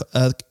end of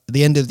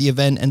the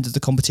event, end of the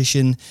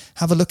competition,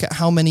 have a look at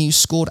how many you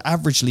scored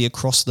averagely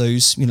across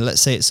those.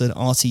 Let's say it's an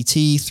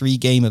RTT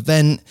 3-game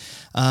event.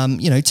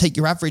 Take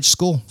your average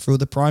score for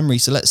the primary.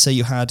 So let's say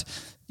you had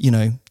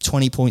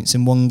 20 points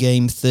in one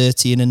game,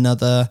 30 in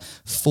another,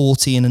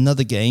 40 in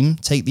another game.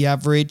 Take the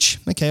average.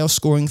 Okay, I was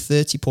scoring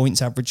 30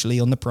 points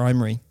averagely on the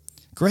primary.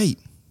 Great.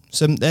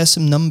 So there's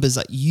some numbers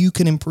that you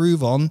can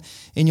improve on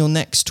in your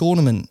next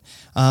tournament.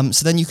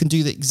 So then you can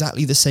do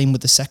exactly the same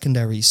with the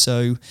secondaries.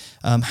 So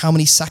how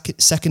many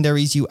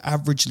secondaries you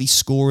averagely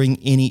scoring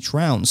in each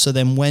round. So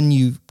then when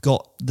you've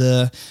got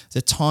the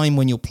time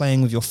when you're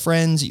playing with your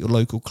friends at your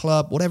local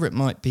club, whatever it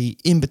might be,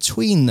 in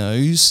between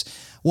those,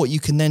 what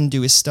you can then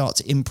do is start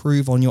to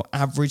improve on your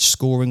average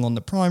scoring on the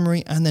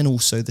primary and then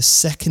also the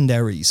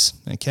secondaries.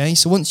 Okay,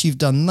 so once you've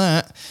done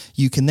that,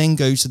 you can then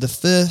go to the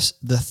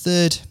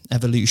third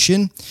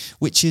evolution,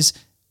 which is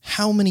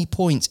how many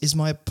points is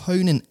my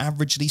opponent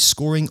averagely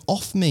scoring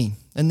off me?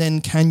 And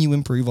then can you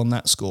improve on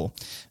that score?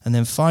 And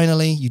then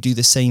finally, you do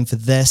the same for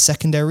their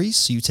secondaries.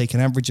 So you take an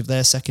average of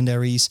their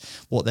secondaries,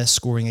 what they're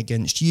scoring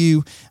against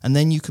you, and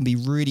then you can be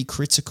really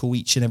critical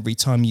each and every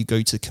time you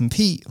go to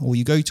compete or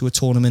you go to a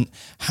tournament.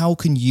 How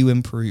can you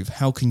improve?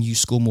 How can you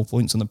score more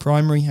points on the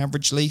primary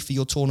averagely for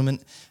your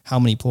tournament? How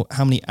many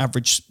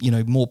average,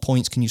 more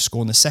points can you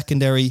score on the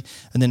secondary?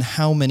 And then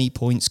how many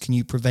points can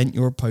you prevent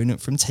your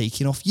opponent from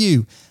taking off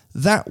you?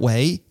 That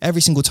way,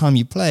 every single time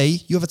you play,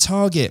 you have a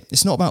target.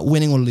 It's not about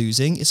winning or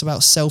losing. It's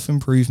about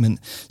self-improvement.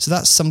 So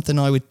that's something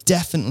I would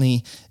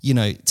definitely,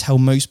 tell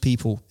most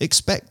people.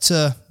 Expect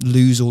to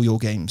lose all your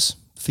games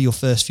for your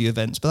first few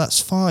events, but that's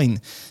fine,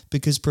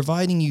 because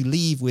providing you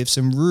leave with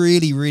some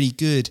really, really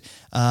good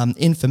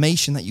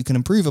information that you can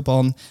improve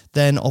upon,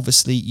 then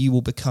obviously you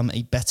will become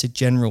a better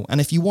general.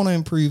 And if you want to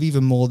improve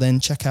even more, then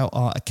check out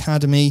our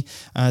academy,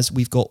 as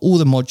we've got all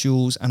the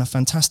modules and a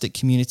fantastic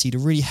community to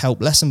really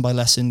help lesson by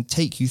lesson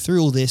take you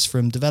through all this,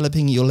 from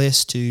developing your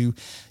list to,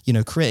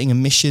 creating a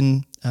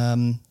mission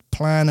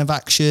plan of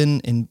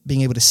action and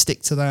being able to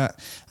stick to that,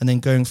 and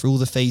then going through all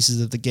the phases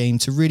of the game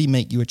to really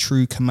make you a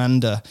true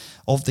commander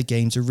of the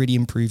game, to really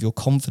improve your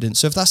confidence.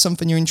 So if that's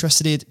something you're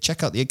interested in,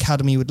 check out the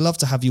Academy. We'd love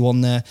to have you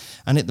on there.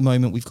 And at the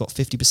moment, we've got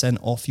 50%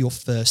 off your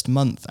first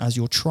month as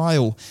your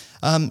trial.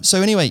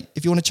 So anyway,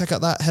 if you want to check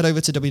out that, head over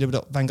to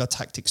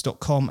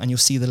www.vanguardtactics.com and you'll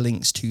see the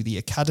links to the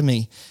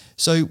Academy.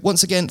 So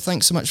once again,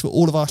 thanks so much for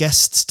all of our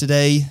guests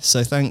today.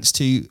 So thanks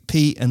to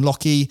Pete and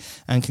Locki,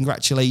 and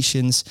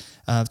congratulations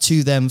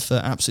to them for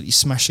absolutely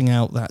smashing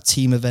out that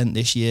team event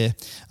this year.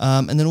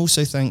 And then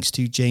also thanks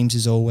to James,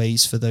 as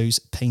always, for those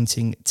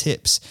painting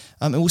tips.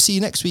 And we'll see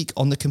you next week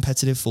on the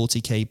Competitive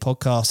 40K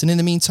podcast. And in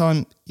the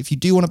meantime, if you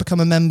do want to become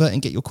a member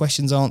and get your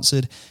questions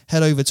answered,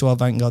 head over to our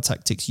Vanguard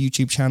Tactics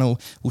YouTube channel.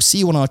 We'll see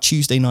you on our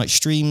Tuesday night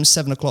streams,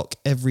 7 o'clock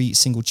every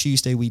single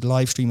Tuesday. We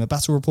live stream a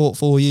battle report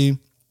for you.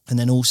 And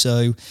then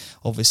also,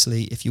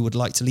 obviously, if you would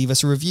like to leave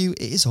us a review,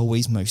 it is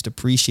always most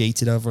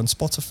appreciated over on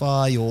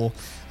Spotify or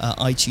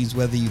iTunes,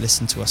 whether you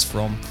listen to us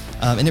from.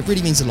 And it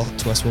really means a lot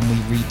to us when we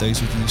read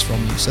those reviews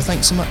from you. So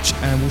thanks so much,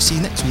 and we'll see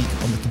you next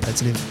week on the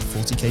Competitive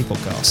 40K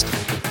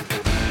podcast.